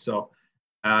that. So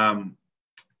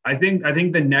I think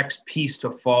the next piece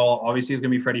to fall obviously is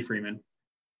going to be Freddie Freeman,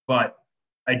 but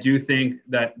I do think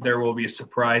that there will be a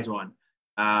surprise one.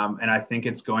 And I think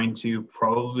it's going to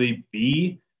probably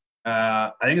be,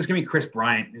 I think it's going to be Chris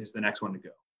Bryant is the next one to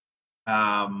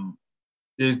go.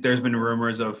 There's been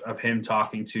rumors of him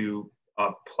talking to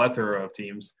a plethora of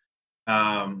teams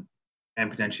and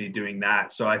potentially doing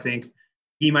that. So I think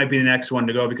he might be the next one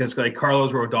to go because like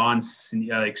Carlos Rodon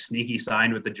like sneaky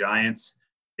signed with the Giants.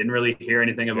 Didn't really hear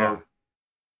anything about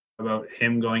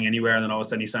him going anywhere, and then all of a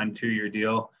sudden he signed a 2-year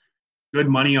deal. Good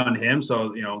money on him,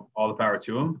 so all the power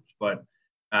to him. But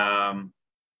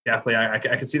definitely,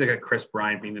 I could see like a Chris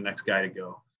Bryant being the next guy to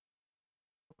go.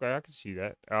 Okay, I can see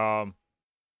that.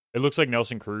 It looks like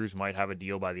Nelson Cruz might have a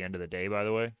deal by the end of the day. By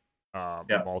the way,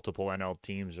 multiple NL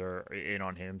teams are in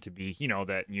on him to be,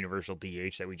 that universal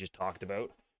DH that we just talked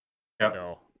about. Yeah,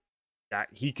 so that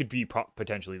he could be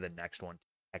potentially the next one to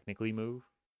technically move.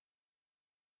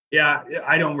 Yeah,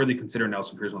 I don't really consider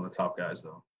Nelson Cruz one of the top guys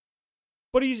though.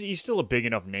 But he's still a big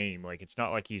enough name. Like it's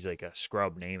not like he's like a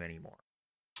scrub name anymore.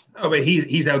 Oh, but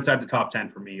he's outside the top 10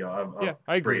 for me. I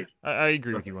agree. I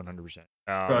agree with you 100%.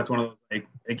 So it's one of those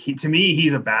to me,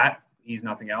 he's a bat. He's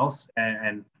nothing else,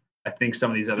 and I think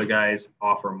some of these other guys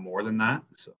offer more than that.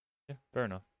 So yeah, fair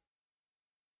enough.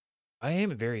 I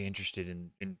am very interested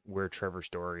in where Trevor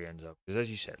Story ends up because, as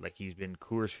you said, like he's been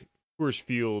Coors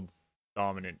Field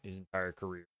dominant his entire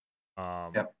career.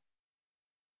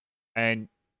 And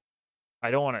I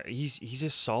don't want to. He's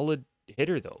a solid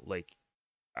hitter though. Like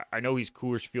I know he's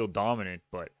Coors Field dominant,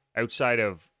 but outside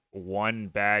of one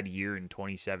bad year in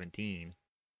 2017,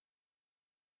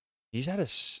 he's had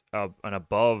an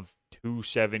above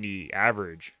 270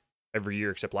 average every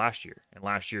year except last year. And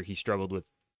last year he struggled with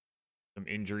some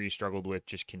injuries, struggled with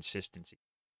just consistency.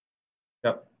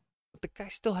 Yep. But the guy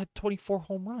still had 24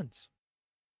 home runs.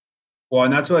 Well,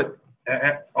 and that's what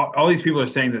all these people are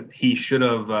saying, that he should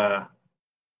have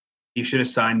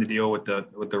signed the deal with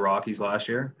the Rockies last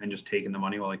year and just taken the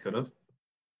money while he could have.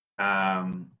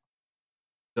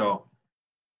 So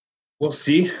we'll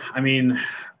see. I mean,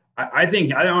 I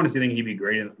honestly think he'd be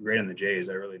great in the Jays.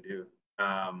 I really do.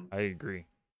 I agree.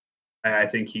 I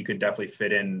think he could definitely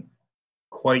fit in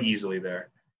quite easily there.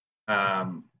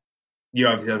 You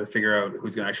obviously have to figure out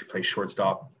who's going to actually play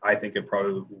shortstop. I think it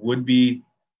would be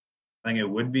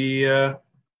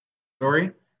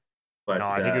Story. But no,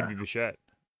 I think it would be Bichette.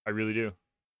 I really do.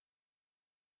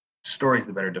 Story's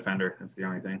the better defender. That's the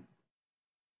only thing.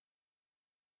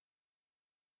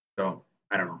 So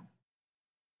I don't know.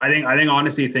 I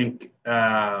honestly think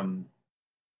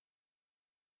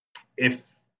if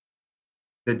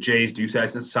the Jays do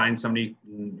sign somebody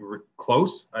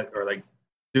close or like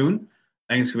soon,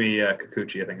 I think it's gonna be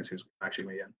Kikuchi. I think it's who's actually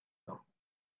going to end. So.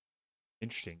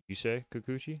 Interesting. You say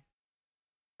Kikuchi?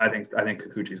 I think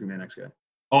Kikuchi is gonna be the next guy.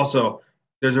 Also,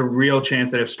 there's a real chance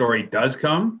that if Story does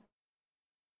come,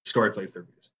 Story plays third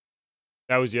base.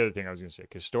 That was the other thing I was going to say,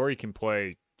 because Story can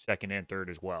play second and third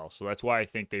as well. So that's why I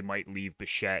think they might leave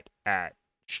Bichette at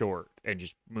short and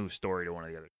just move Story to one of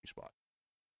the other two spots.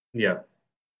 Yeah.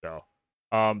 So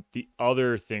the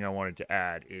other thing I wanted to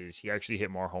add is he actually hit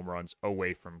more home runs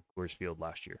away from Coors Field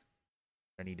last year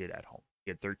than he did at home.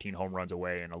 He had 13 home runs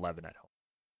away and 11 at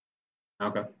home.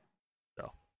 Okay.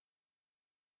 So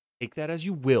take that as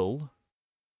you will.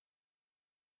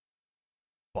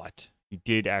 But he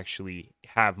did actually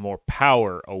have more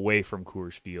power away from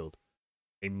Coors Field.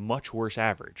 A much worse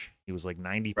average. He was like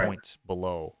 90 points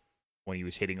below when he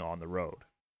was hitting on the road.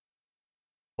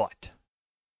 But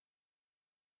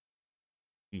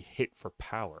he hit for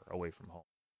power away from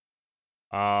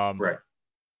home. Right.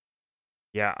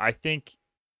 Yeah, I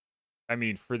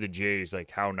mean, for the Jays,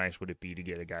 like, how nice would it be to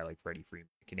get a guy like Freddie Freeman,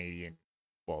 the Canadian,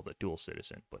 well, the dual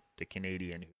citizen, but the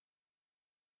Canadian who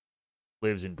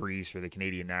lives and breathes for the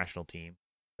Canadian national team.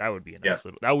 That would be a nice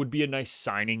that would be a nice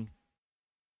signing.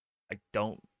 I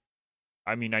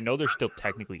know they're still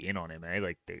technically in on him, eh?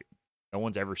 Like no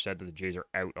one's ever said that the Jays are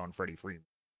out on Freddie Freeman.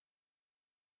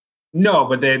 No,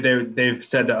 but they've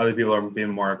said that other people are being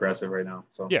more aggressive right now.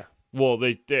 So yeah, well,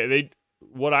 they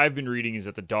what I've been reading is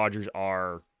that the Dodgers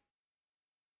are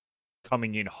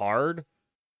coming in hard,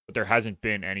 but there hasn't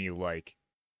been any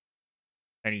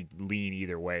lean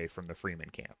either way from the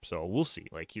Freeman camp. So we'll see.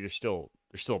 Like there's still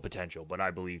potential, but I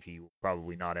believe he will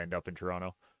probably not end up in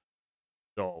Toronto.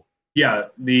 So yeah,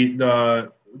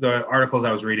 the articles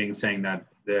I was reading saying that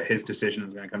his decision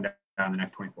is going to come down in the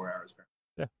next 24 hours.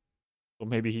 Yeah. So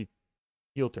maybe he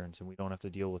heel turns and we don't have to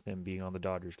deal with him being on the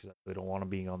Dodgers because I really don't want him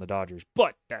being on the Dodgers.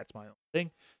 But that's my own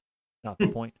thing. Not the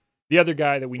point. The other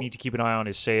guy that we need to keep an eye on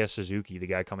is Seiya Suzuki, the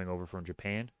guy coming over from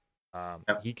Japan.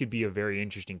 He could be a very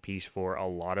interesting piece for a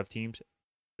lot of teams.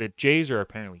 The Jays are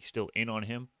apparently still in on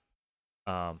him.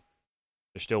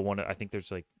 There's still one. I think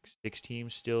there's like 6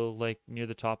 teams still like near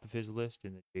the top of his list,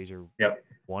 and the Jays are Yep.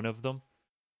 one of them.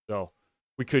 So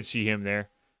we could see him there.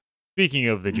 Speaking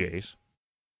of the Jays,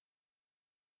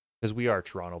 because we are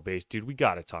Toronto-based, dude, we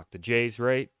got to talk the Jays,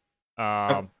 right?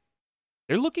 Yep.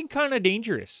 They're looking kind of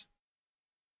dangerous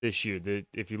this year.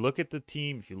 If you look at the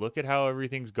team, if you look at how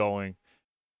everything's going,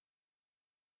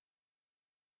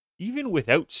 even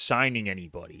without signing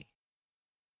anybody,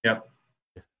 Yep.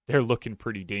 they're looking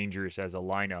pretty dangerous as a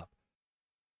lineup.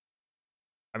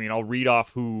 I mean, I'll read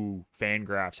off who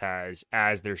Fangraphs has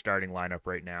as their starting lineup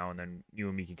right now, and then you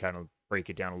and me can kind of break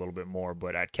it down a little bit more.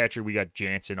 But at catcher, we got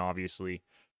Jansen, obviously.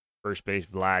 First base,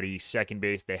 Vladdy. Second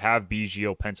base, they have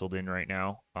Biggio penciled in right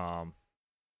now.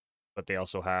 But they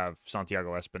also have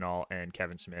Santiago Espinal and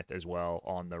Kevin Smith as well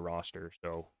on the roster.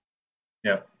 So,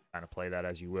 yeah, kind of play that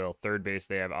as you will. Third base,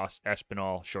 they have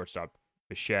Espinal, shortstop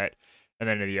Bichette, and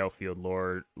then in the outfield,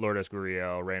 Lourdes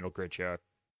Gurriel, Randall Grichuk,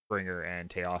 Springer, and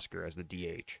Teoscar as the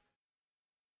DH.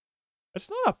 That's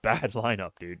not a bad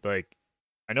lineup, dude. Like,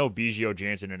 I know Biggio,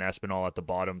 Jansen, and Espinal at the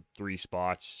bottom 3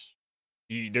 spots.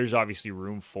 There's obviously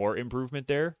room for improvement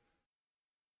there.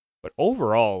 But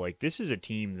overall, like, this is a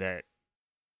team that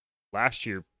last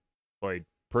year played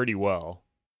pretty well.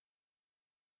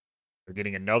 They're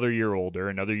getting another year older,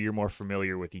 another year more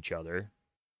familiar with each other.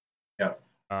 Yeah.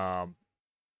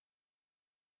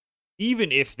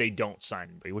 Even if they don't sign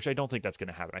anybody, which I don't think that's going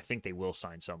to happen. I think they will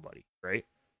sign somebody, right?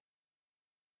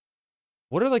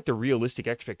 What are like the realistic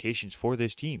expectations for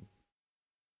this team?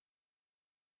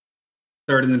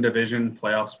 Third in the division,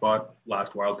 playoff spot,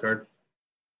 last wild card.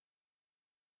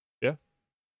 Yeah.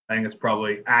 I think it's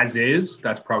probably as is.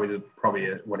 That's probably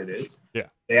what it is. Yeah.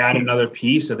 They add another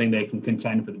piece. I think they can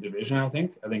contend for the division. I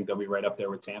think they'll be right up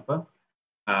there with Tampa.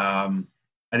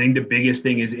 I think the biggest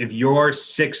thing is if your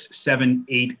 6, 7,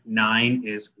 8, 9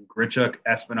 is Grichuk,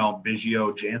 Espinal,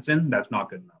 Biggio, Jansen, that's not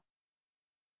good enough.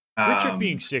 Grichuk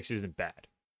being 6 isn't bad.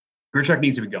 Grichuk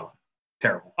needs to be gone.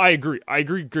 Terrible. I agree.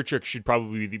 Grichuk should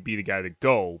probably be the guy to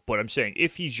go, but I'm saying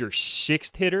if he's your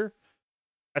 6th hitter,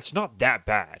 that's not that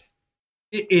bad.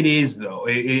 It is though.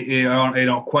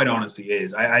 It quite honestly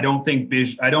is. I don't think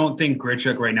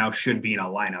Grichuk right now should be in a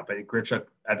lineup. I think Grichuk,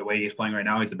 at the way he's playing right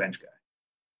now, he's a bench guy.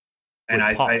 And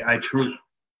I truly,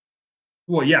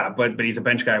 well, yeah, but he's a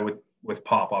bench guy with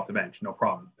Pop off the bench, no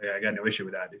problem. I got no issue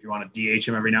with that. If you want to DH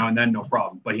him every now and then, no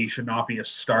problem. But he should not be a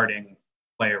starting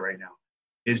player right now.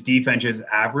 His defense is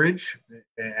average,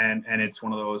 and it's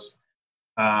one of those.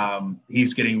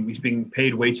 He's being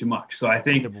paid way too much. So I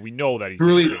think we know that he's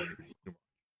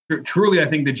truly, I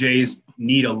think the Jays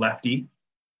need a lefty.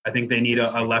 I think they need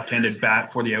a left-handed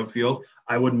bat for the outfield.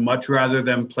 I would much rather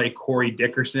them play Corey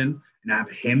Dickerson and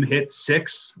have him hit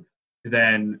 6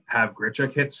 than have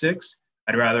Grichuk hit 6.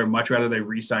 I'd much rather they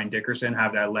re-sign Dickerson,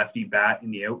 have that lefty bat in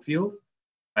the outfield.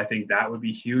 I think that would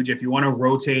be huge. If you want to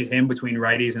rotate him between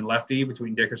righties and lefty,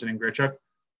 between Dickerson and Grichuk,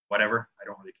 whatever. I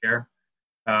don't really care.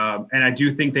 And I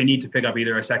do think they need to pick up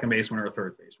either a second baseman or a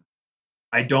third baseman.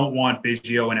 I don't want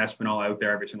Biggio and Espinal out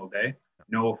there every single day.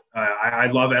 No, I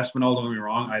love Espinal, don't get me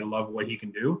wrong. I love what he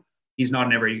can do. He's not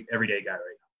an everyday guy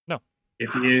right now. No.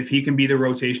 If he can be the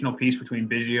rotational piece between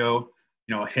Biggio,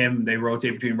 him, they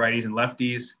rotate between righties and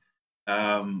lefties.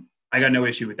 I got no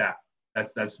issue with that.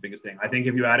 That's the biggest thing. I think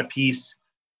if you add a piece,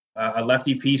 a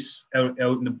lefty piece out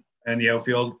in the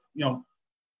outfield,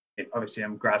 obviously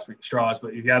I'm grasping straws,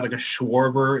 but if you had like a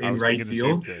Schwarber in right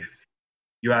field,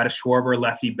 you add a Schwarber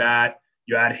lefty bat,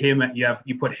 you add him,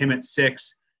 you put him at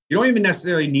 6. You don't even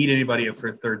necessarily need anybody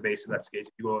for third base if that's the case.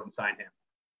 If you go out and sign him,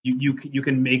 you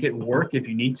can make it work if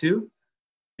you need to.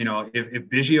 If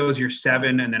Biggio is your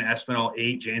 7 and then Espinal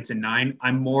 8, Jansen 9,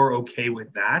 I'm more okay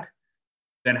with that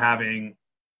than having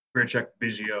Grichuk,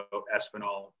 Biggio,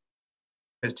 Espinal.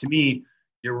 Because to me,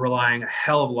 you're relying a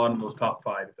hell of a lot on those top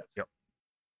 5. If that's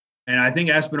And I think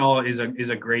Espinal is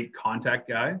a great contact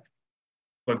guy,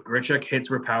 but Grichuk hits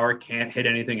for power, can't hit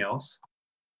anything else.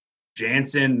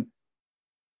 Jansen,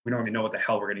 we don't even know what the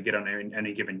hell we're going to get on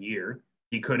any given year.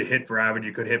 He could hit for average,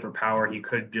 he could hit for power, he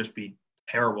could just be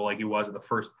terrible like he was in the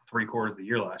first 3 quarters of the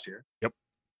year last year. Yep.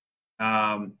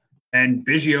 And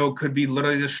Biggio could be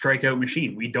literally the strikeout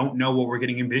machine. We don't know what we're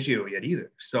getting in Biggio yet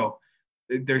either. So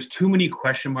there's too many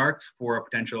question marks for a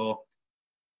potential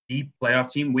deep playoff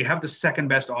team. We have the second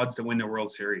best odds to win the World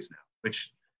Series now,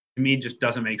 which to me just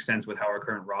doesn't make sense with how our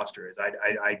current roster is.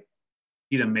 I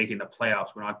see them making the playoffs.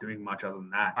 We're not doing much other than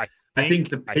that. I think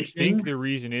the pitching. I think the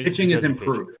reason is pitching is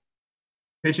improved.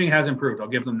 Pitching has improved. I'll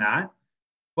give them that.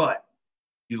 But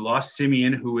you lost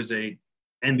Simeon, who was a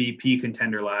MVP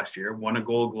contender last year, won a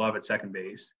Gold Glove at second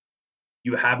base.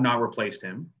 You have not replaced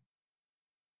him.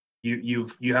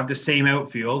 You have the same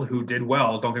outfield who did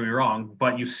well. Don't get me wrong,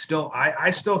 but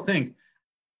I still think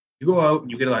you go out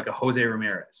and you get like a Jose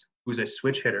Ramirez, who's a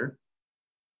switch hitter,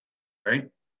 right?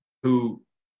 Who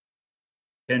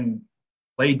can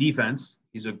play defense.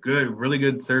 He's a really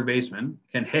good third baseman.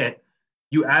 Can hit.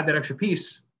 You add that extra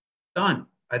piece, done.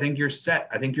 I think you're set.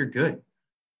 I think you're good.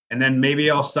 And then maybe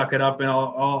I'll suck it up and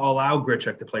I'll allow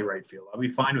Grichuk to play right field. I'll be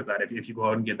fine with that if you go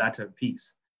out and get that type of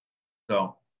piece.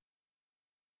 So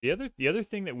the other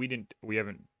thing that we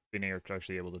haven't been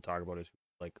actually able to talk about is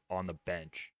like on the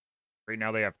bench. Right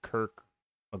now they have Kirk,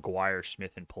 McGuire,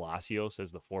 Smith, and Palacios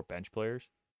as the 4 bench players.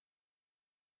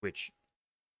 Which,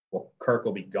 well, Kirk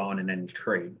will be gone in any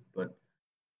trade, but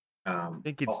I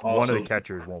think it's one of the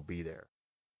catchers won't be there,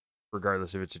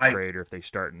 regardless if it's a trade or if they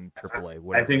start in AAA.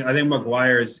 Whatever. I think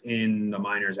McGuire's in the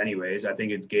minors anyways. I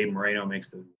think it's Gabe Moreno makes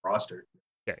the roster.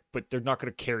 Okay, but they're not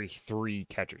going to carry 3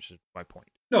 catchers. Is my point.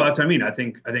 No, that's what I mean. I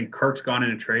think Kirk's gone in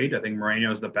a trade. I think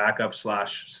Moreno's the backup /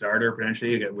 starter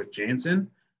potentially with Jansen,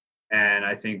 and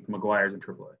I think McGuire's in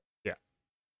AAA. Yeah.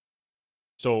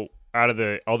 So out of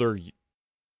the other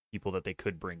people that they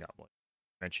could bring up, like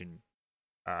I mentioned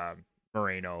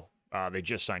Moreno. They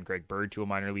just signed Greg Bird to a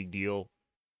minor league deal.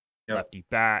 Yep. Lefty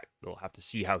bat. They'll have to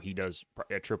see how he does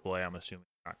at AAA. I'm assuming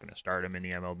they're not going to start him in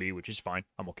the MLB, which is fine.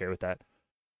 I'm okay with that.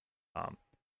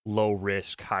 Low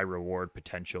risk, high reward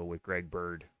potential with Greg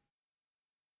Bird.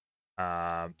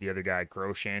 The other guy,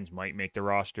 Groshans, might make the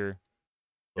roster.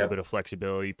 A little bit of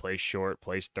flexibility. Plays short,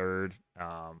 plays third.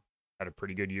 Had a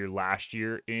pretty good year last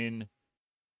year in,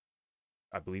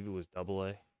 I believe it was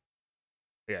AA.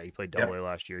 Yeah, he played AA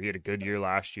last year. He had a good year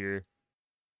last year.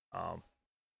 I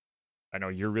know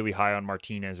you're really high on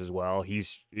Martinez as well. He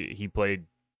played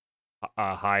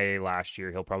high A last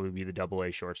year. He'll probably be the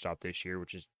AA shortstop this year,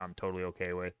 which is I'm totally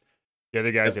okay with. The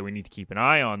other guys that we need to keep an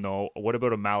eye on, though, what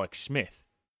about a Malik Smith?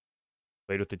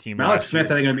 Played with the team Malik last year.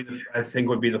 Smith, I think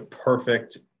would be the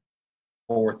perfect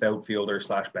 4th outfielder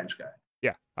 / bench guy.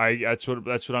 Yeah, that's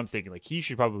what I'm thinking. Like he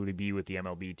should probably be with the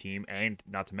MLB team, and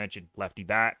not to mention lefty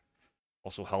bat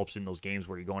also helps in those games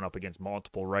where you're going up against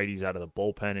multiple righties out of the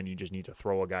bullpen, and you just need to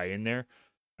throw a guy in there.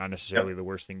 Not necessarily the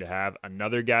worst thing to have.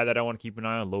 Another guy that I want to keep an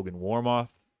eye on, Logan Warmoth,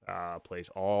 plays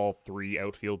all 3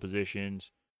 outfield positions.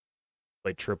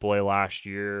 Played AAA last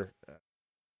year.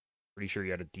 Pretty sure he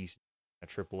had a decent at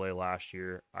AAA last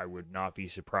year. I would not be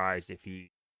surprised if he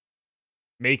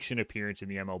makes an appearance in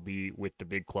the MLB with the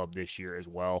big club this year as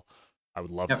well. I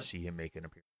would love to see him make an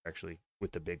appearance actually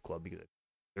with the big club because it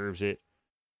deserves it.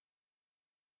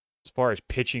 As far as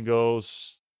pitching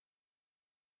goes,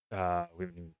 we haven't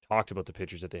even talked about the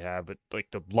pitchers that they have, but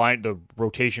like the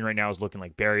rotation right now is looking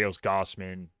like Barrios,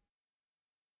 Gossman,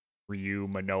 Ryu,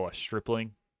 Manoah,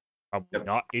 Stripling. Probably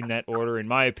not in that order, in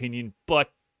my opinion,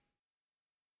 but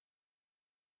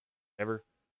whatever.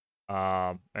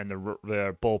 And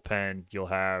the bullpen, you'll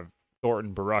have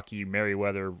Thornton, Baraki,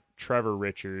 Merriweather, Trevor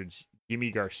Richards, Jimmy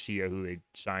Garcia, who they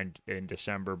signed in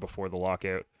December before the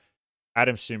lockout,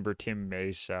 Adam Simber, Tim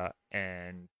Mesa,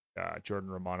 and Jordan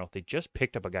Romano. They just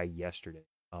picked up a guy yesterday.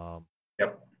 What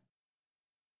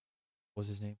was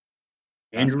his name?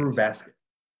 Andrew Vasquez.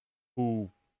 Who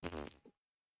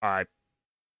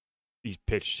he's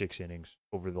pitched 6 innings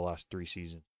over the last 3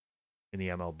 seasons in the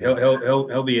MLB.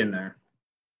 He'll be in there.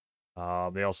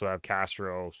 They also have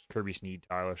Castro, Kirby Snead,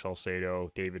 Tyler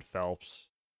Salcedo, David Phelps,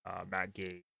 Matt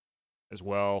Gay as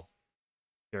well,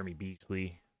 Jeremy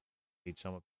Beasley,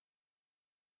 some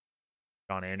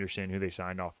John Anderson, who they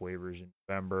signed off waivers in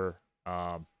November.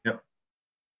 The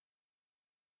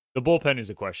bullpen is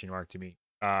a question mark to me.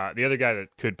 The other guy that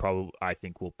could probably, I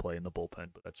think, will play in the bullpen,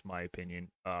 but that's my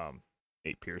opinion.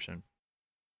 Nate Pearson.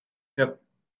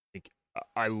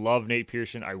 I love Nate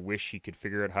Pearson. I wish he could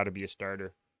figure out how to be a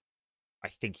starter. I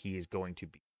think he is going to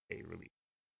be a relief.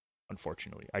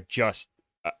 Unfortunately, I just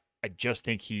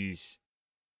think he's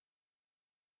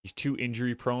too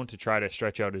injury prone to try to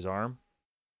stretch out his arm.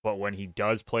 But when he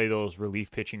does play those relief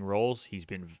pitching roles, he's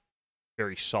been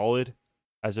very solid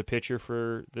as a pitcher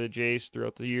for the Jays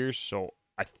throughout the years. So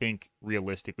I think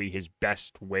realistically, his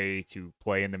best way to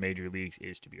play in the major leagues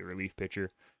is to be a relief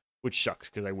pitcher, which sucks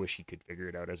because I wish he could figure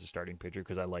it out as a starting pitcher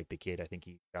because I like the kid. I think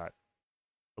he's got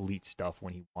elite stuff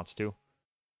when he wants to.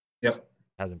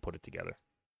 Hasn't put it together.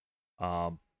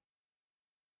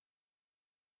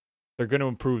 They're going to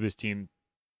improve this team.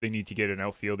 They need to get an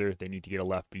outfielder. They need to get a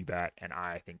lefty bat, and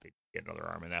I think they get another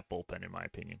arm in that bullpen, in my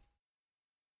opinion.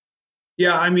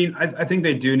 Yeah, I mean, I think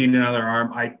they do need another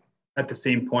arm. At the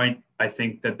same point, I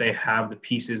think that they have the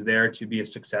pieces there to be a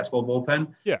successful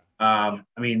bullpen. Yeah. I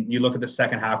mean, you look at the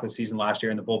second half of the season last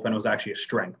year, and the bullpen was actually a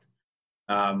strength.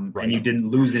 And you didn't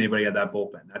lose anybody at that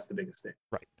bullpen. That's the biggest thing.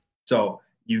 Right. So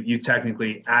you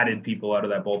technically added people out of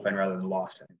that bullpen rather than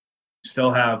lost any. You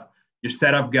still have your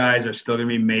setup guys are still going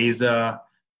to be Mesa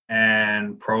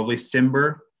and probably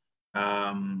Simber.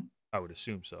 I would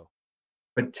assume so.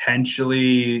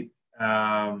 Potentially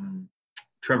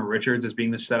Trevor Richards as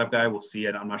being the setup guy. We'll see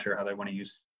it. I'm not sure how they want to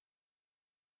use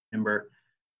Simber.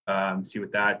 See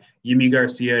with that. Yimi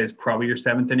Garcia is probably your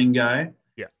seventh inning guy.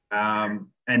 Yeah.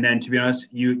 And then, to be honest,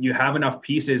 you have enough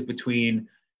pieces between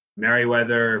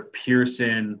Merriweather,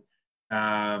 Pearson,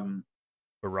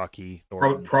 Baraki,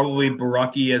 probably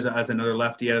Baraki as another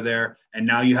lefty out of there, and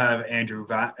now you have Andrew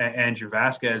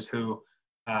Vasquez, who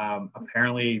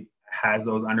apparently has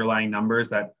those underlying numbers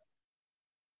that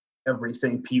every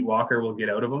St. Pete Walker will get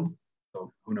out of him.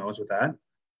 So who knows with that?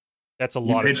 That's a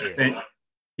lot of it.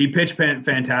 He pitched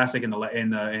fantastic in the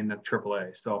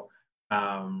AAA. So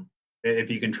if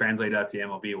you can translate that to the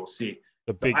MLB, we'll see.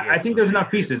 I think there's enough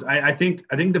pieces. I think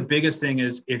the biggest thing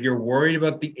is if you're worried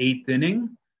about the eighth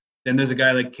inning, then there's a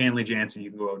guy like Kenley Jansen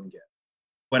you can go out and get.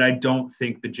 But I don't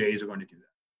think the Jays are going to do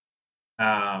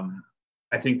that.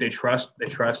 I think they trust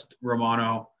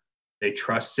Romano, they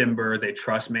trust Simber, they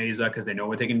trust Mesa because they know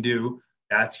what they can do.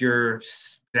 That's your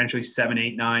potentially 7,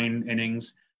 8, 9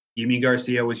 innings. Yimi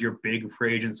Garcia was your big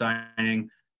free agent signing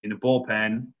in the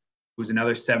bullpen, who's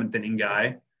another seventh inning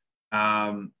guy.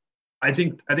 I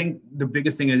think the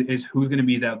biggest thing is who's going to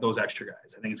be those extra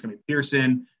guys. I think it's going to be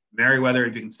Pearson, Merriweather,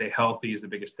 if you can stay healthy, is the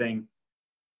biggest thing.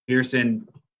 Pearson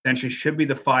potentially should be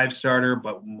the 5 starter,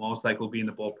 but most likely will be in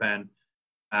the bullpen.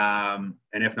 And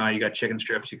if not, you got chicken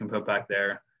strips you can put back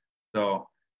there. So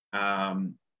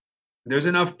there's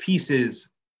enough pieces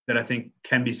that I think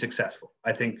can be successful.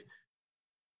 I think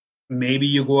maybe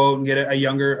you go out and get a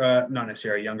younger, not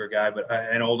necessarily a younger guy, but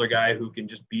an older guy who can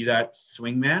just be that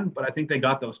swing man. But I think they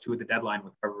got those two at the deadline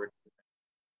with Trevor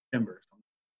Timber. So I'm not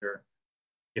sure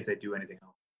if they do anything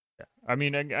else. Yeah. I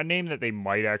mean, a name that they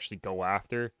might actually go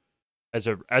after as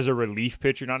a relief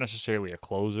pitcher, not necessarily a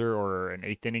closer or an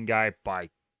eighth inning guy by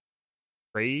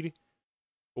trade.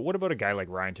 But what about a guy like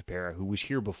Ryan Tepera, who was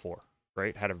here before,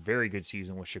 right? Had a very good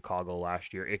season with Chicago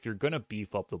last year. If you're going to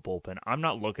beef up the bullpen, I'm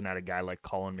not looking at a guy like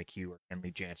Colin McHugh or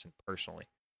Kenley Jansen personally.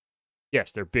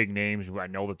 Yes, they're big names. I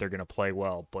know that they're going to play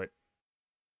well, but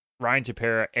Ryan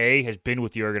Tepera, A, has been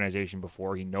with the organization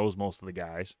before. He knows most of the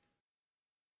guys,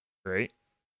 right?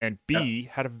 And B,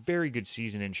 had a very good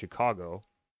season in Chicago.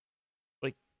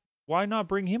 Like, why not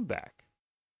bring him back?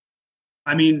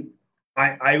 I mean,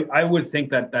 I would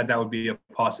think that would be a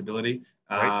possibility.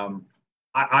 Right.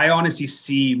 I honestly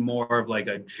see more of like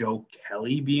a Joe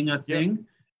Kelly being a thing,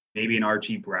 maybe an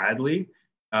Archie Bradley.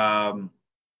 I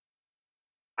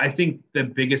think the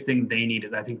biggest thing they need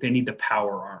is I think they need the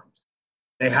power arms.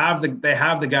 They have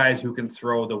the guys who can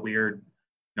throw the weird,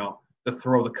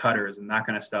 throw the cutters and that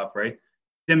kind of stuff, right?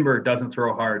 Simber doesn't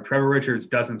throw hard. Trevor Richards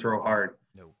doesn't throw hard.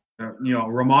 No.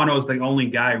 Romano's the only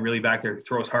guy really back there who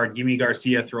throws hard. Yimi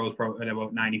Garcia throws at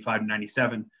about 95 to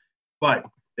 97, but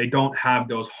they don't have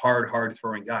those hard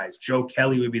throwing guys. Joe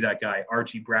Kelly would be that guy.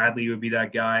 Archie Bradley would be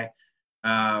that guy.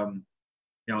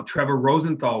 Trevor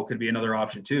Rosenthal could be another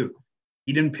option too.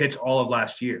 He didn't pitch all of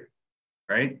last year,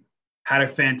 right? Had a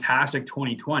fantastic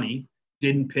 2020,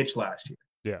 didn't pitch last year.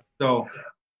 Yeah. So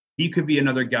he could be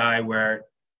another guy where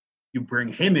you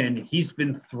bring him in. He's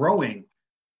been throwing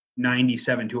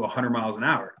 97 to 100 miles an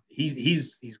hour.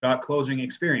 He's got closing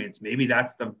experience. Maybe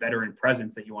that's the veteran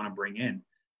presence that you want to bring in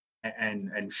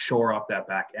and shore up that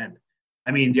back end.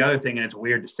 I mean, the other thing, and it's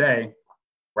weird to say,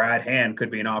 Brad Hand could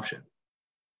be an option.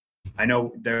 I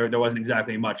know there wasn't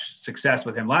exactly much success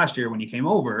with him last year when he came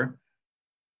over,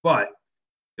 but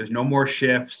there's no more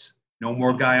shifts, no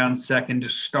more guy on second to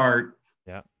start.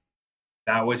 Yeah.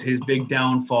 That was his big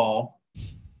downfall.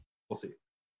 We'll see.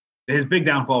 His big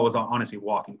downfall was honestly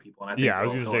walking people. And I think I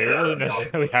was going to say, it wasn't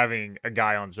necessarily having a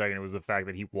guy on second. It was the fact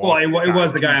that he walked. Well, it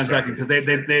was the guy on second because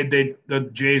the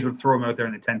Jays would throw him out there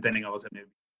in the 10th inning. All of a sudden,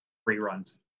 3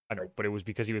 runs. I know, but it was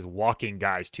because he was walking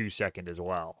guys 2 second as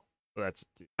well. So that's.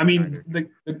 I mean,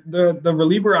 the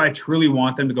reliever I truly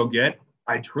want them to go get.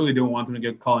 I truly don't want them to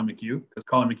get Colin McHugh because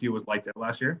Colin McHugh was lights out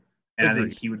last year, and I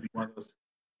think he would be one of those.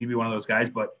 He'd be one of those guys,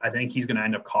 but I think he's going to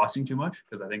end up costing too much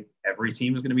because I think every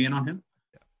team is going to be in on him.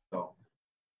 So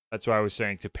that's why I was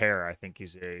saying Tepera. I think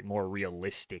he's a more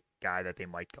realistic guy that they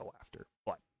might go after.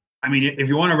 But I mean, if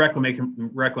you want a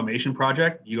reclamation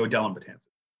project, you go Dellin Betances.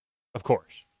 Of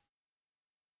course.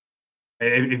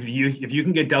 If you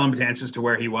can get Dellin Betances to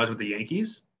where he was with the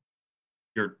Yankees,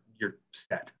 you're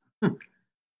set. All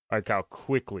right, Kyle.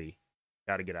 Quickly,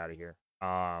 got to get out of here.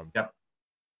 Yep.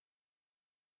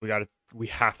 We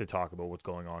have to talk about what's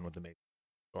going on with the Maple.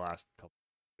 the last couple,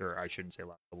 or I shouldn't say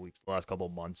last couple weeks, the last couple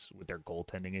of months with their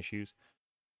goaltending issues.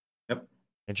 Yep.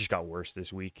 It just got worse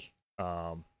this week.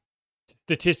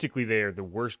 Statistically, they are the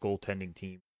worst goaltending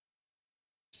team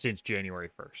since January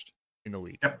 1st in the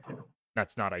league. Yep.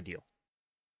 That's not ideal.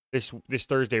 This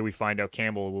Thursday, we find out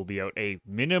Campbell will be out a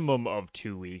minimum of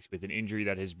 2 weeks with an injury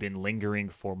that has been lingering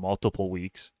for multiple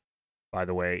weeks. By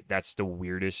the way, that's the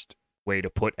weirdest way to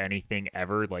put anything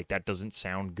ever. Like, that doesn't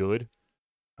sound good.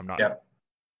 I'm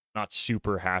not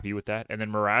super happy with that. And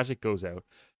then Mrazek goes out,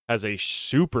 has a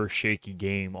super shaky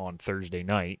game on Thursday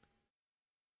night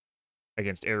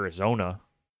against Arizona,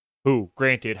 who,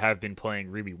 granted, have been playing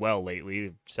really well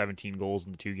lately. 17 goals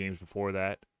in the 2 games before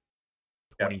that.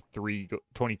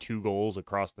 22 goals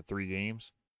across the 3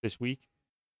 games this week.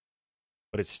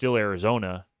 But it's still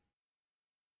Arizona.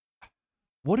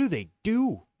 What do they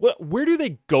do? Where do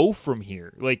they go from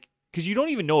here? Like, because you don't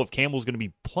even know if Campbell's going to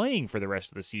be playing for the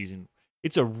rest of the season.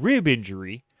 It's a rib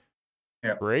injury,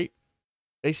 right?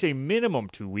 They say minimum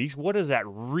 2 weeks. What does that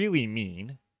really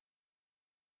mean?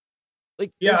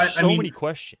 Like, there's so many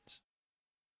questions.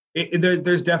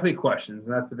 There's definitely questions,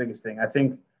 and that's the biggest thing. I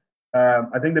think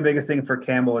the biggest thing for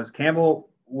Campbell is Campbell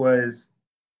was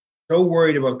so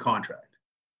worried about contract.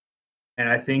 And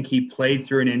I think he played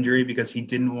through an injury because he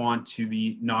didn't want to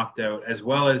be knocked out, as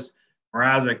well as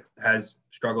Mrazek has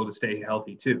struggled to stay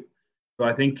healthy too. So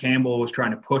I think Campbell was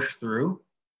trying to push through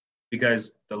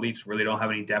because the Leafs really don't have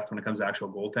any depth when it comes to actual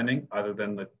goaltending, other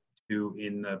than the 2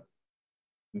 in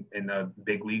the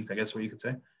big leagues, I guess what you could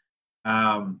say.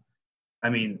 I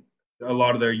mean, a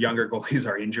lot of their younger goalies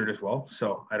are injured as well.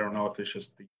 So I don't know if it's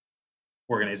just the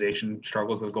organization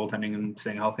struggles with goaltending and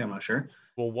staying healthy. I'm not sure.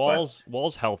 Well,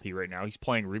 Wall's healthy right now. He's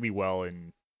playing really well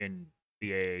in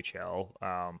the AHL.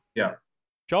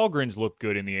 Kallgren's looked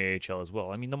good in the AHL as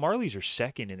well. I mean, the Marlies are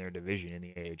second in their division in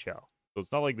the AHL. So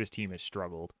it's not like this team has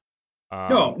struggled.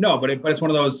 No, but it's one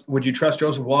of those, would you trust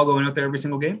Joseph Woll going out there every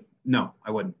single game? No,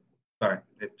 I wouldn't. Sorry.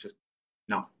 It just,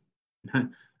 no.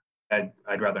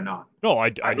 I'd rather not. No, I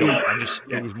don't.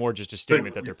 It was more just a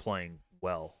statement that they're playing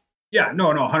well. Yeah, no,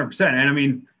 100%. And I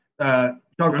mean,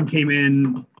 Kallgren came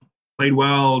in, played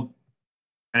well,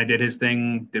 kind of did his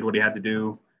thing, did what he had to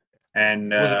do.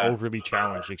 And wasn't overly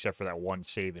challenged except for that one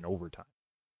save in overtime.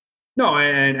 No,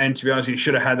 and to be honest, he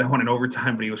should have had that one in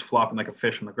overtime, but he was flopping like a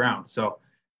fish on the ground. So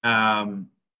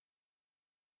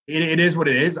it is what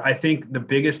it is. I think the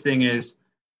biggest thing is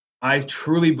I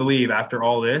truly believe after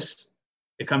all this,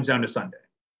 it comes down to Sunday.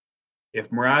 If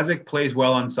Mrazek plays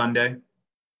well on Sunday,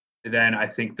 then I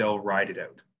think they'll ride it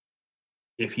out.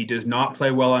 If he does not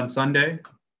play well on Sunday,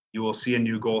 you will see a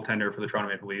new goaltender for the Toronto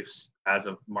Maple Leafs as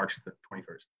of March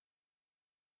 21st.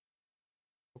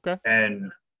 Okay.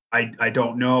 And I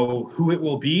don't know who it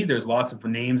will be. There's lots of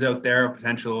names out there,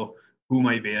 potential who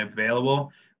might be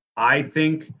available. I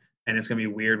think, and it's going to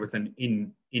be weird with an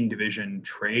in-division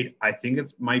trade, I think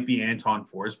it might be Anton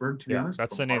Forsberg, to be honest.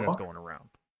 That's the name that's going around.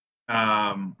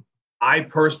 I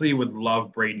personally would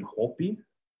love Braden Holtby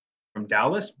from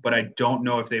Dallas, but I don't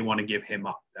know if they want to give him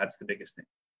up. That's the biggest thing.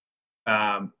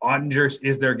 Ottinger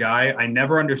is their guy. I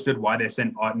never understood why they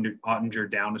sent Ottinger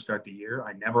down to start the year.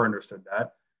 I never understood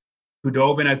that.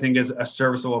 Khudobin, I think, is a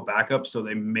serviceable backup, so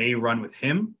they may run with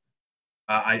him.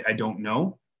 I don't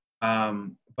know.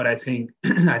 But I think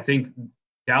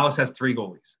Dallas has 3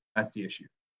 goalies. That's the issue.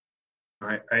 All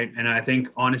right. And I think,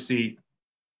 honestly,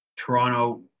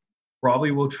 Toronto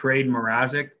probably will trade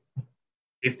Mrazek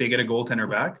if they get a goaltender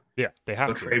back. Yeah, they have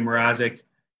to. They'll trade Mrazek,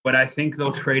 but I think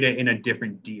they'll trade it in a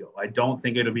different deal. I don't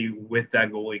think it'll be with that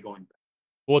goalie going back.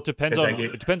 Well, it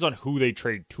depends on who they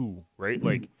trade to, right?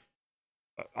 Like,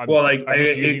 I'm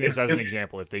just using this as an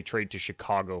example. If they trade to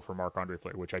Chicago for Marc-Andre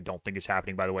Fleury, which I don't think is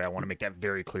happening, by the way, I want to make that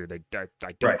very clear.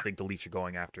 I don't think the Leafs are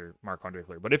going after Marc-Andre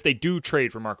Fleury. But if they do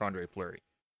trade for Marc-Andre Fleury,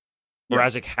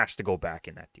 Mrazek has to go back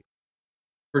in that deal.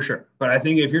 For sure. But I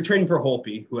think if you're trading for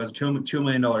Holtby, who has a $2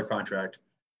 million contract,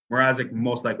 Mrazek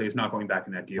most likely is not going back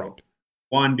in that deal. Right.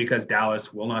 One, because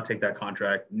Dallas will not take that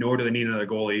contract, nor do they need another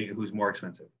goalie who's more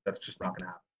expensive. That's just not going to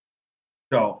happen.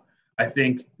 So I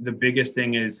think the biggest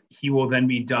thing is he will then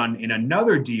be done in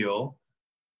another deal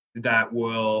that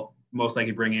will most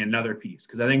likely bring in another piece.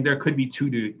 Because I think there could be two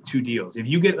deals. If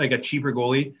you get like a cheaper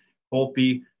goalie,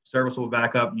 Holtby, serviceable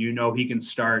backup, you know he can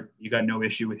start. You got no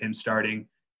issue with him starting.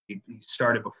 He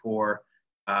started before.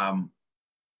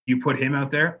 You put him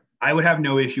out there. I would have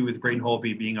no issue with Braden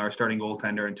Holtby being our starting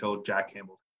goaltender until Jack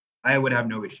Campbell. I would have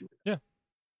no issue with it. Yeah.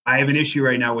 I have an issue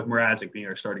right now with Mrazek being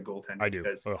our starting goaltender. I do,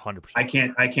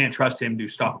 100%. I can't trust him to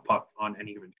stop a puck on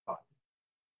any given shot.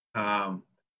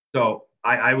 So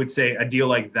I would say a deal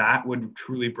like that would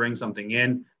truly bring something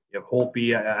in. You have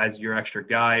Holtby as your extra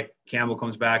guy. Campbell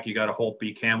comes back. You got a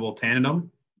Holtby Campbell tandem.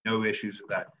 No issues with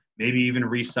that. Maybe even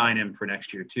re-sign him for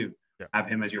next year too. Yeah. Have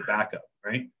him as your backup,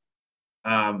 right?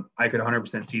 I could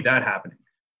 100% see that happening.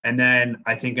 And then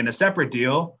I think in a separate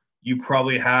deal, you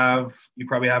probably have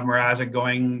Mrazek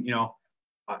going.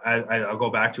 I'll go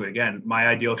back to it again. My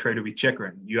ideal trade would be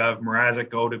Chychrun. You have Mrazek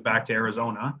go back to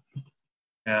Arizona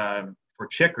for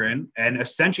Chychrun, and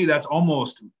essentially that's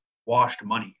almost washed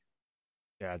money.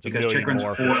 Yeah, it's because Chychrun's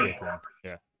more for Chychrun.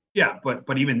 Yeah. Yeah,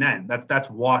 but even then, that's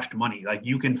washed money. Like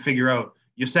you can figure out,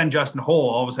 you send Justin Holl,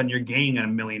 all of a sudden you're gaining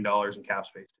 $1 million in cap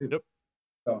space too. Yep.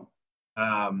 So,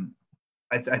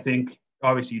 I think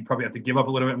obviously you'd probably have to give up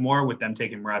a little bit more with them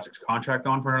taking Mrazek's contract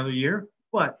on for another year,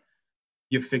 but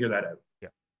you figure that out.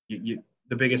 Yeah.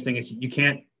 The biggest thing is you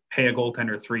can't pay a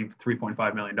goaltender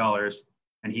 $3.5 million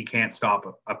and he can't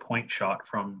stop a point shot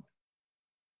from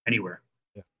anywhere.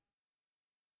 Yeah.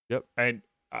 Yep. And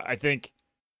I think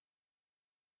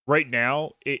right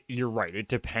now, you're right. It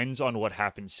depends on what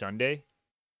happens Sunday.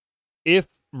 If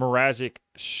Mrazek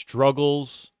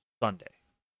struggles Sunday,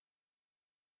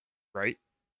 right,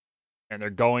 and they're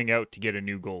going out to get a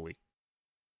new goalie,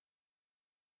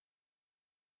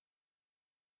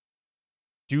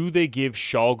 do they give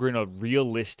Källgren a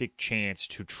realistic chance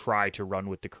to try to run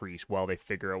with the crease while they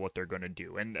figure out what they're going to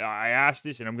do? And I asked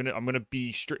this, and I'm gonna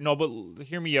be strict. No, but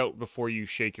hear me out before you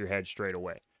shake your head straight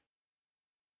away.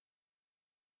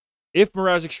 If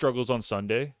Mrazek struggles on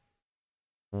Sunday,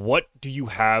 what do you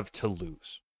have to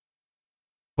lose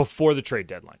before the trade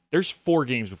deadline? There's 4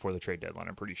 games before the trade deadline,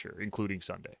 I'm pretty sure, including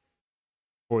Sunday.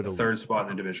 For the third spot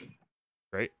in the division.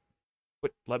 Right?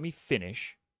 But let me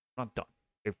finish. I'm not done.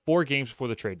 They have 4 games before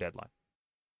the trade deadline.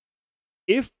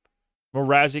 If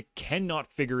Mrazek cannot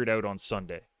figure it out on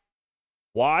Sunday,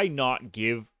 why not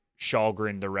give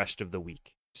Källgren the rest of the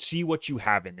week? See what you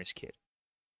have in this kid.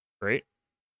 Right?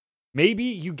 Maybe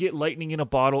you get lightning in a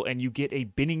bottle and you get a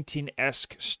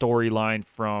Binnington-esque storyline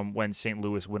from when St.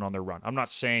 Louis went on their run. I'm not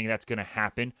saying that's going to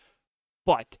happen,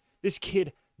 but this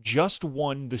kid just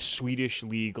won the Swedish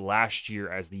League last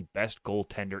year as the best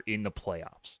goaltender in the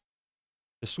playoffs.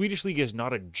 The Swedish League is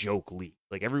not a joke league.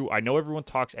 I know everyone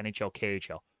talks NHL,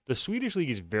 KHL. The Swedish League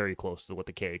is very close to what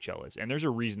the KHL is, and there's a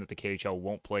reason that the KHL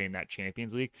won't play in that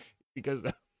Champions League because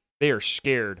they are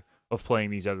scared of playing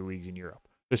these other leagues in Europe.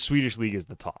 The Swedish League is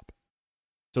the top.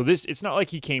 So it's not like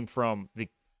he came from the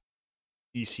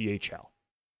ECHL.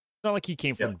 It's not like he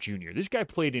came from junior. This guy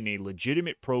played in a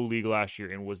legitimate pro league last year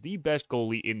and was the best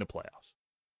goalie in the playoffs.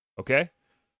 Okay?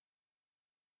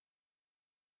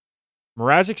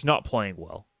 Mrazek's not playing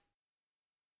well.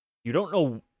 You don't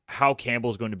know how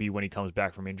Campbell's going to be when he comes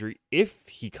back from injury, if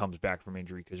he comes back from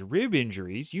injury, because rib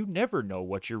injuries, you never know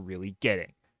what you're really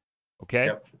getting. Okay?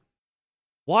 Yep.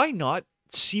 Why not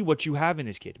see what you have in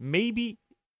this kid? Maybe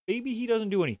he doesn't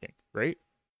do anything, right?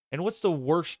 And what's the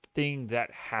worst thing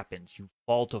that happens? You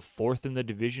fall to 4th in the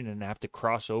division and have to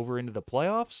cross over into the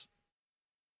playoffs?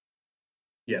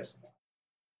 Yes.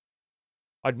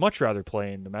 I'd much rather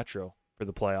play in the Metro for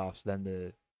the playoffs than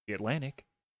the Atlantic.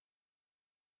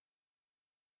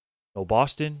 No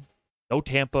Boston, no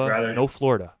Tampa, no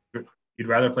Florida. You'd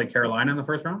rather play Carolina in the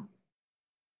first round?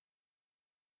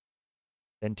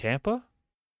 Than Tampa?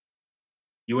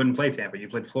 You wouldn't play Tampa. You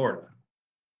played Florida.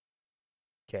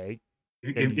 Okay.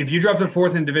 If you drop to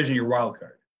 4th in division, you're wild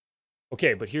card.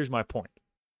 Okay, but here's my point.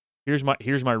 Here's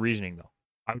my reasoning though.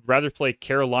 I would rather play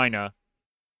Carolina,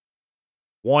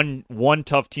 one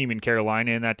tough team in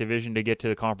Carolina in that division to get to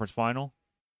the conference final,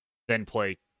 than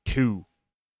play 2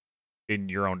 in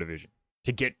your own division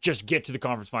to get to the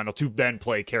conference final to then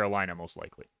play Carolina most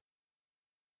likely.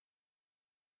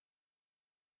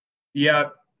 Yeah,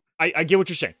 I get what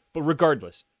you're saying, but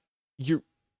regardless, you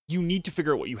need to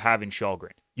figure out what you have in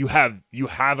Källgren. You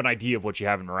have an idea of what you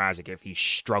have in Mrazek if he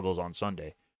struggles on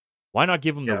Sunday. Why not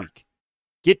give him the week?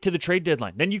 Get to the trade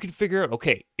deadline. Then you can figure out,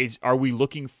 okay, are we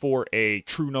looking for a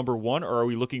true number 1 or are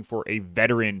we looking for a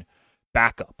veteran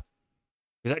backup?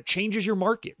 Because that changes your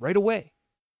market right away.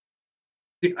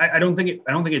 I don't think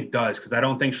it does, because I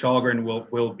don't think Källgren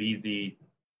will be the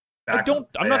backup.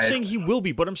 I'm not saying he will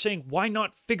be, but I'm saying why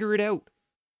not figure it out?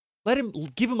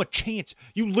 Give him a chance.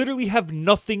 You literally have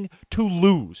nothing to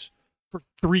lose for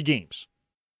 3 games.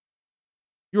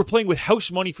 You were playing with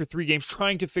house money for 3 games,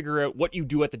 trying to figure out what you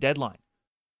do at the deadline.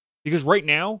 Because right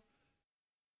now,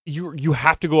 you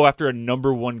have to go after a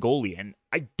number 1 goalie, and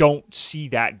I don't see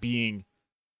that being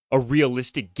a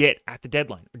realistic get at the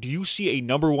deadline. Do you see a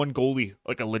number 1 goalie,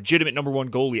 like a legitimate number 1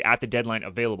 goalie at the deadline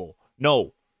available?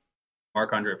 No.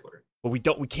 Marc-Andre Fleury.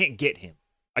 But we can't get him.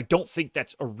 I don't think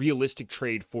that's a realistic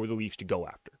trade for the Leafs to go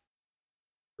after.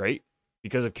 Right?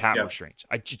 because of cap Yeah. restraints.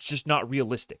 It's just not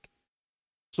realistic.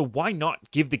 So why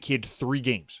not give the kid 3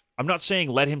 games? I'm not saying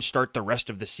let him start the rest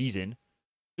of the season.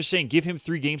 Just saying give him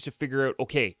 3 games to figure out,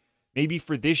 okay, maybe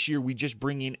for this year we just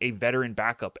bring in a veteran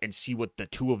backup and see what the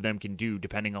two of them can do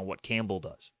depending on what Campbell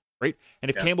does. Right? And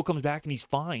if Campbell comes back and he's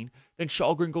fine, then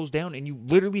Shalgren goes down and you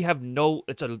literally have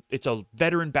it's a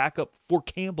veteran backup for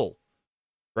Campbell.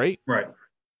 Right? Right.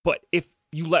 But if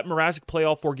you let Mrazek play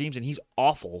all 4 games and he's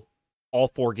awful all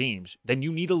 4 games, then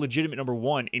you need a legitimate number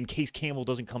 1 in case Campbell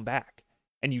doesn't come back.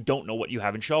 And you don't know what you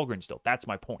have in Shalgren still. That's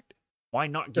my point. Why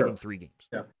not give him 3 games?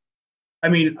 Yeah. I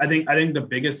mean, I think the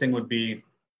biggest thing would be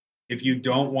if you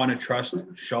don't want to trust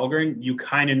Shalgren, you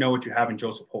kind of know what you have in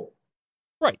Joseph Holt.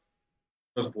 Right.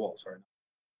 Joseph Woll, sorry.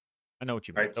 I know what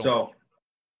you mean. Right.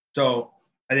 So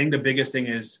I think the biggest thing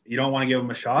is you don't want to give him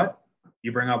a shot.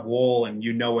 You bring up Woll and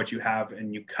you know what you have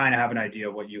and you kind of have an idea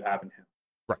of what you have in him.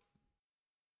 Right.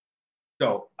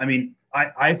 So, I mean,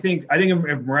 I think if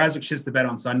Mrazek shits the bed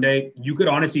on Sunday, you could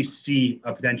honestly see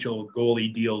a potential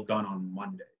goalie deal done on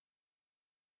Monday.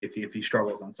 If he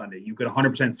struggles on Sunday, you could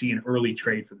 100% see an early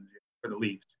trade for the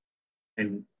Leafs,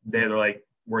 and they're like,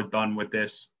 we're done with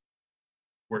this.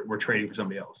 We're trading for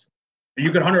somebody else. I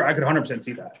could 100%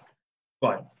 see that,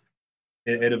 but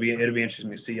it'll be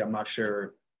interesting to see. I'm not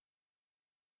sure.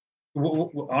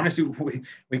 Honestly,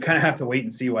 we kind of have to wait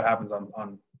and see what happens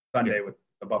on Sunday with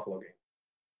the Buffalo game.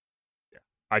 Yeah,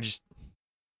 I just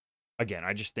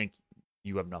think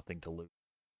you have nothing to lose.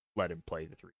 Let him play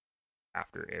the 3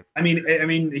 after. If I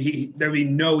mean, there'll be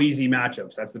no easy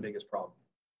matchups. That's the biggest problem.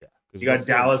 Yeah, you got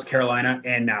Dallas, Carolina,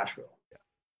 and Nashville. Yeah.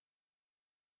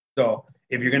 So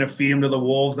if you're going to feed him to the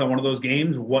Wolves on one of those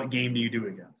games, what game do you do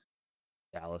it against?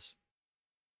 Dallas.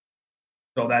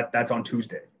 So that's on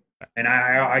Tuesday, and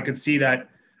I could see that.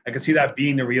 I could see that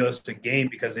being the realistic game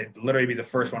because it'd literally be the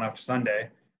first one after Sunday,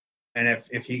 and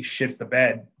if he shits the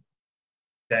bed,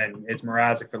 then it's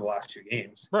Mrazek for the last 2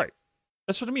 games. Right.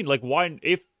 That's what I mean. Like, why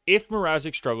if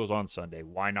Mrazek struggles on Sunday,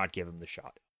 why not give him the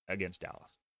shot against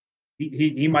Dallas?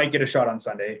 He might get a shot on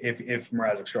Sunday if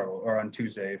Mrazek struggles, or on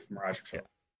Tuesday if Mrazek struggles.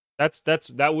 Yeah.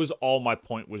 That was all my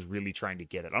point was really trying to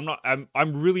get at.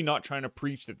 I'm really not trying to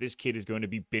preach that this kid is going to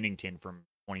be Binnington from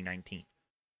 2019.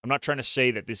 I'm not trying to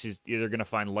say that this is they're going to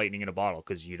find lightning in a bottle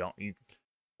because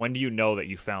when do you know that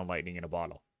you found lightning in a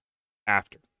bottle?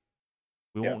 After.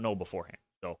 We won't know beforehand.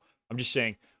 So I'm just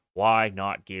saying, why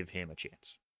not give him a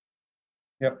chance?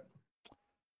 Yep.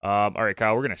 All right,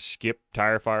 Kyle, we're going to skip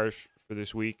tire fires for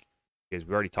this week because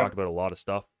we already talked about a lot of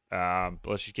stuff. But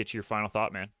let's just get to your final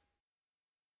thought, man.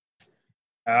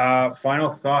 Final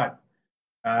thought.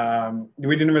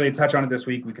 We didn't really touch on it this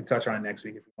week. We can touch on it next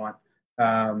week if you want.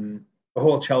 The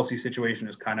whole Chelsea situation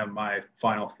is kind of my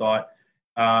final thought.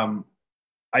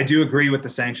 I do agree with the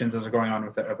sanctions as are going on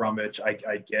with Abramovich. I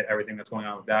get everything that's going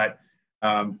on with that.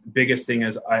 Biggest thing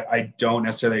is I don't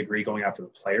necessarily agree going after the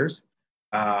players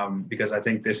because I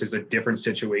think this is a different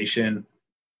situation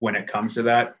when it comes to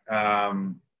that.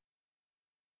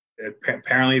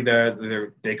 Apparently,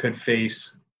 they could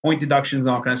face point deductions and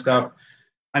all kind of stuff.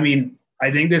 I mean,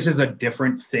 I think this is a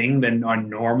different thing than a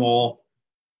normal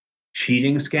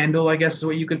cheating scandal, I guess is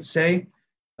what you could say.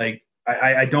 Like,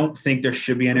 I don't think there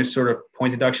should be any sort of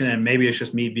point deduction, and maybe it's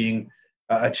just me being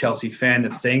a Chelsea fan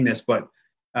that's saying this, but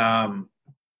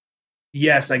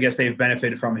yes, I guess they've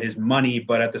benefited from his money,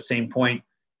 but at the same point,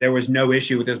 there was no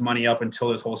issue with his money up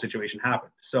until this whole situation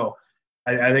happened. So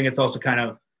I think it's also kind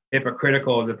of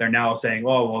hypocritical that they're now saying,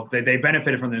 "Oh, well, they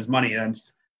benefited from his money," and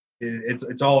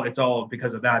it's all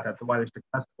because of that. That's why they're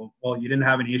successful. Well, you didn't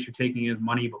have any issue taking his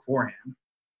money beforehand,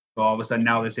 so all of a sudden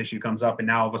now this issue comes up, and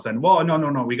now all of a sudden, well,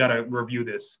 no, we got to review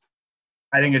this.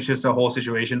 I think it's just a whole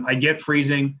situation. I get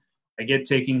freezing, I get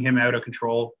taking him out of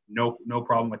control, no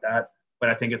problem with that, but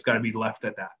I think it's got to be left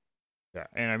at that. Yeah,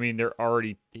 and I mean they're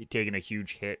already taking a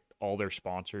huge hit. All their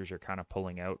sponsors are kind of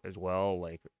pulling out as well.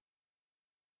 Like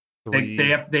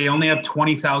they only have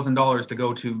 $20,000 to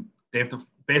go to. They have to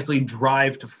basically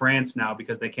drive to France now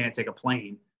because they can't take a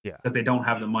plane. Yeah, because they don't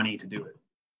have the money to do it.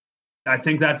 I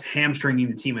think that's hamstringing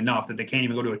the team enough that they can't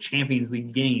even go to a Champions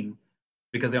League game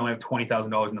because they only have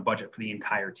 $20,000 in the budget for the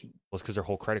entire team. Well, it's because their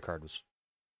whole credit card was.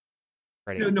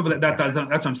 No, but that's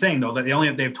what I'm saying though. That they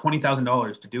have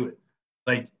 $20,000 to do it.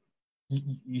 Like,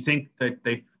 you think that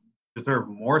they deserve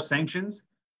more sanctions?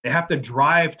 They have to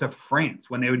drive to France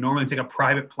when they would normally take a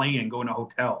private plane and go in a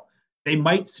hotel. They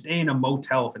might stay in a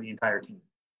motel for the entire team.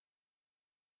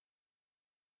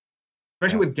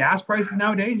 Especially with gas prices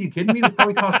nowadays. Are you kidding me? This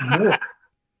probably costs more.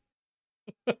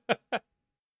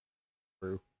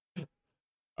 True.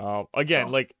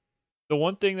 Again, like the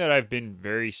one thing that I've been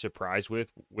very surprised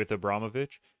with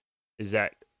Abramovich is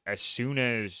that as soon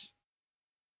as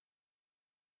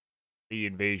the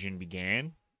invasion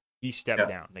began, he stepped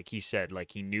down. Like he said,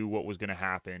 like he knew what was going to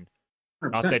happen.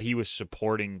 100%. Not that he was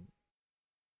supporting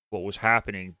what was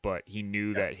happening, but he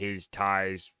knew that his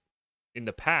ties in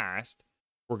the past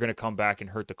were going to come back and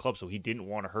hurt the club, so he didn't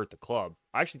want to hurt the club.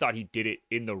 I actually thought he did it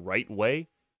in the right way.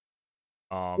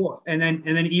 Cool. And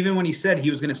then even when he said he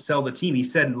was going to sell the team, he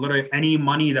said literally any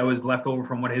money that was left over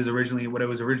from what it was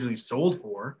originally sold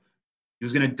for, he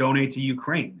was going to donate to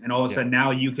Ukraine. And all of a sudden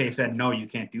now UK said no, you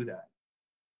can't do that.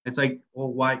 It's like,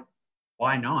 well,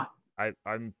 why not?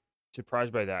 I'm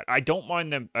surprised by that. I don't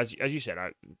mind them, as you said,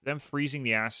 them freezing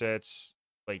the assets.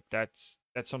 Like that's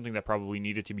something that probably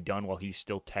needed to be done while he's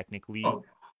still technically.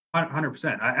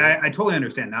 100%. I totally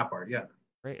understand that part. Yeah.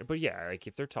 Right, but yeah, like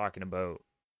if they're talking about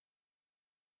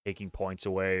taking points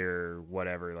away or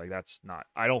whatever, like that's not.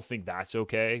 I don't think that's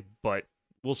okay. But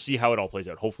we'll see how it all plays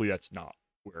out. Hopefully, that's not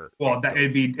where. Well,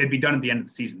 it'd be done at the end of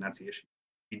the season. That's the issue.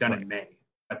 It'd be done in May.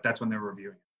 That's when they're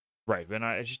reviewing it. Right, and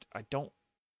I don't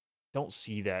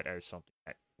see that as something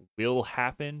that will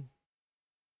happen.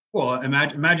 Well,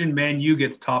 imagine Man U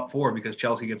gets top 4 because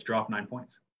Chelsea gets dropped 9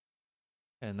 points.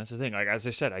 And that's the thing. Like as I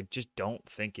said, I just don't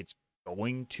think it's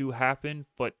going to happen.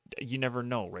 But you never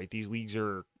know, right? These leagues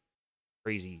are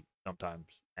crazy sometimes,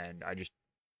 and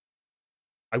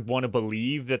I want to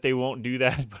believe that they won't do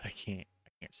that, but I can't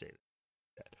say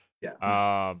that.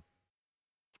 Yeah.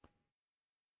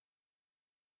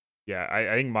 Yeah,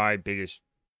 I think my biggest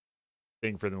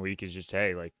thing for the week is just,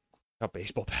 hey, like, got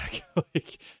baseball back.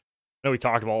 Like, I know we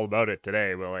talked all about it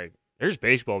today, but like, there's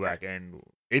baseball back, and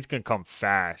it's gonna come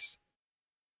fast.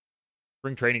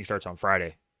 Spring training starts on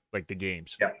Friday, like the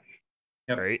games. Yeah.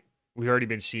 Yep. Right. We've already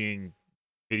been seeing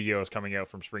videos coming out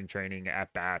from spring training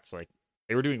at bats. Like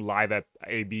they were doing live at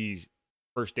ABs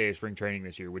first day of spring training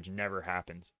this year, which never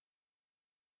happens.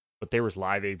 But there was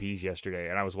live ABs yesterday,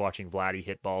 and I was watching Vladdy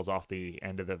hit balls off the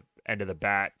end of the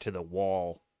bat to the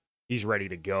wall. He's ready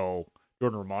to go.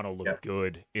 Jordan Romano looked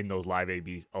good in those live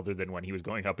ABs, other than when he was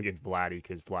going up against Vladdy,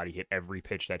 because Vladdy hit every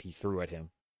pitch that he threw at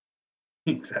him.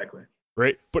 Exactly.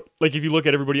 Right? But like if you look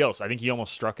at everybody else, I think he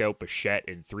almost struck out Bichette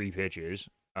in 3 pitches.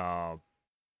 And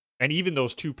even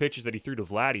those 2 pitches that he threw to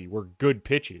Vladdy were good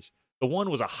pitches. The one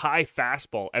was a high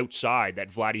fastball outside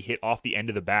that Vladdy hit off the end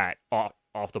of the bat,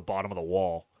 off the bottom of the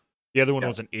wall. The other one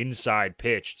was an inside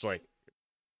pitch. It's like,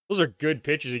 those are good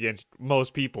pitches against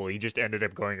most people. He just ended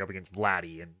up going up against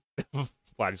Vladdy, and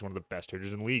Vladdy's one of the best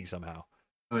hitters in the league somehow.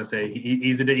 I was going to say,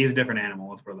 he's a different animal.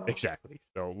 Let's put it that way. Exactly.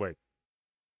 So, like,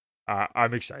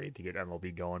 I'm excited to get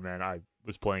MLB going, man. I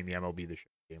was playing the MLB The Show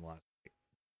game last week.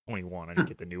 21. I didn't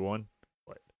get the new one,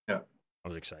 but I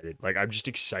was excited. Like, I'm just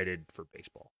excited for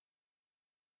baseball.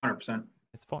 100%.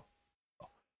 It's fun.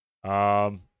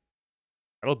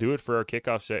 That'll do it for our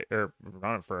kickoff set, or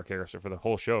not for our kickoff set, for the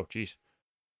whole show. Jeez, it's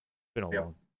been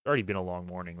already been a long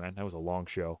morning, man. That was a long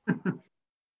show.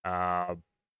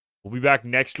 We'll be back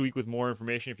next week with more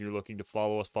information. If you're looking to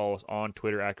follow us on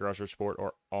Twitter at Garage Door Sport,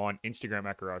 or on Instagram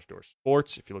at Garage Door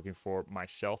Sports. If you're looking for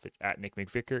myself, it's at Nick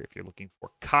McVicker. If you're looking for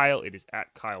Kyle, it is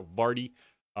at Kyle Vardy.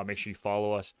 Make sure you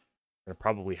follow us. We're going to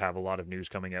probably have a lot of news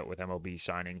coming out with MLB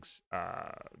signings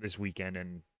this weekend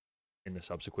and in the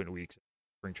subsequent weeks.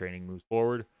 Spring training moves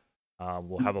forward.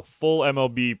 We'll have a full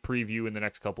MLB preview in the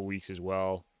next couple weeks as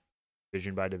well,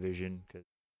 division by division, because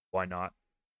why not?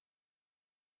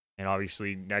 And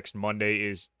obviously, next Monday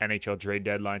is NHL trade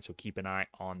deadline, so keep an eye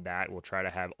on that. We'll try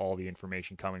to have all the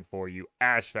information coming for you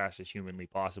as fast as humanly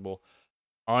possible.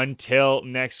 Until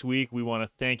next week, we want to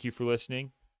thank you for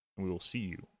listening, and we will see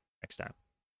you next time.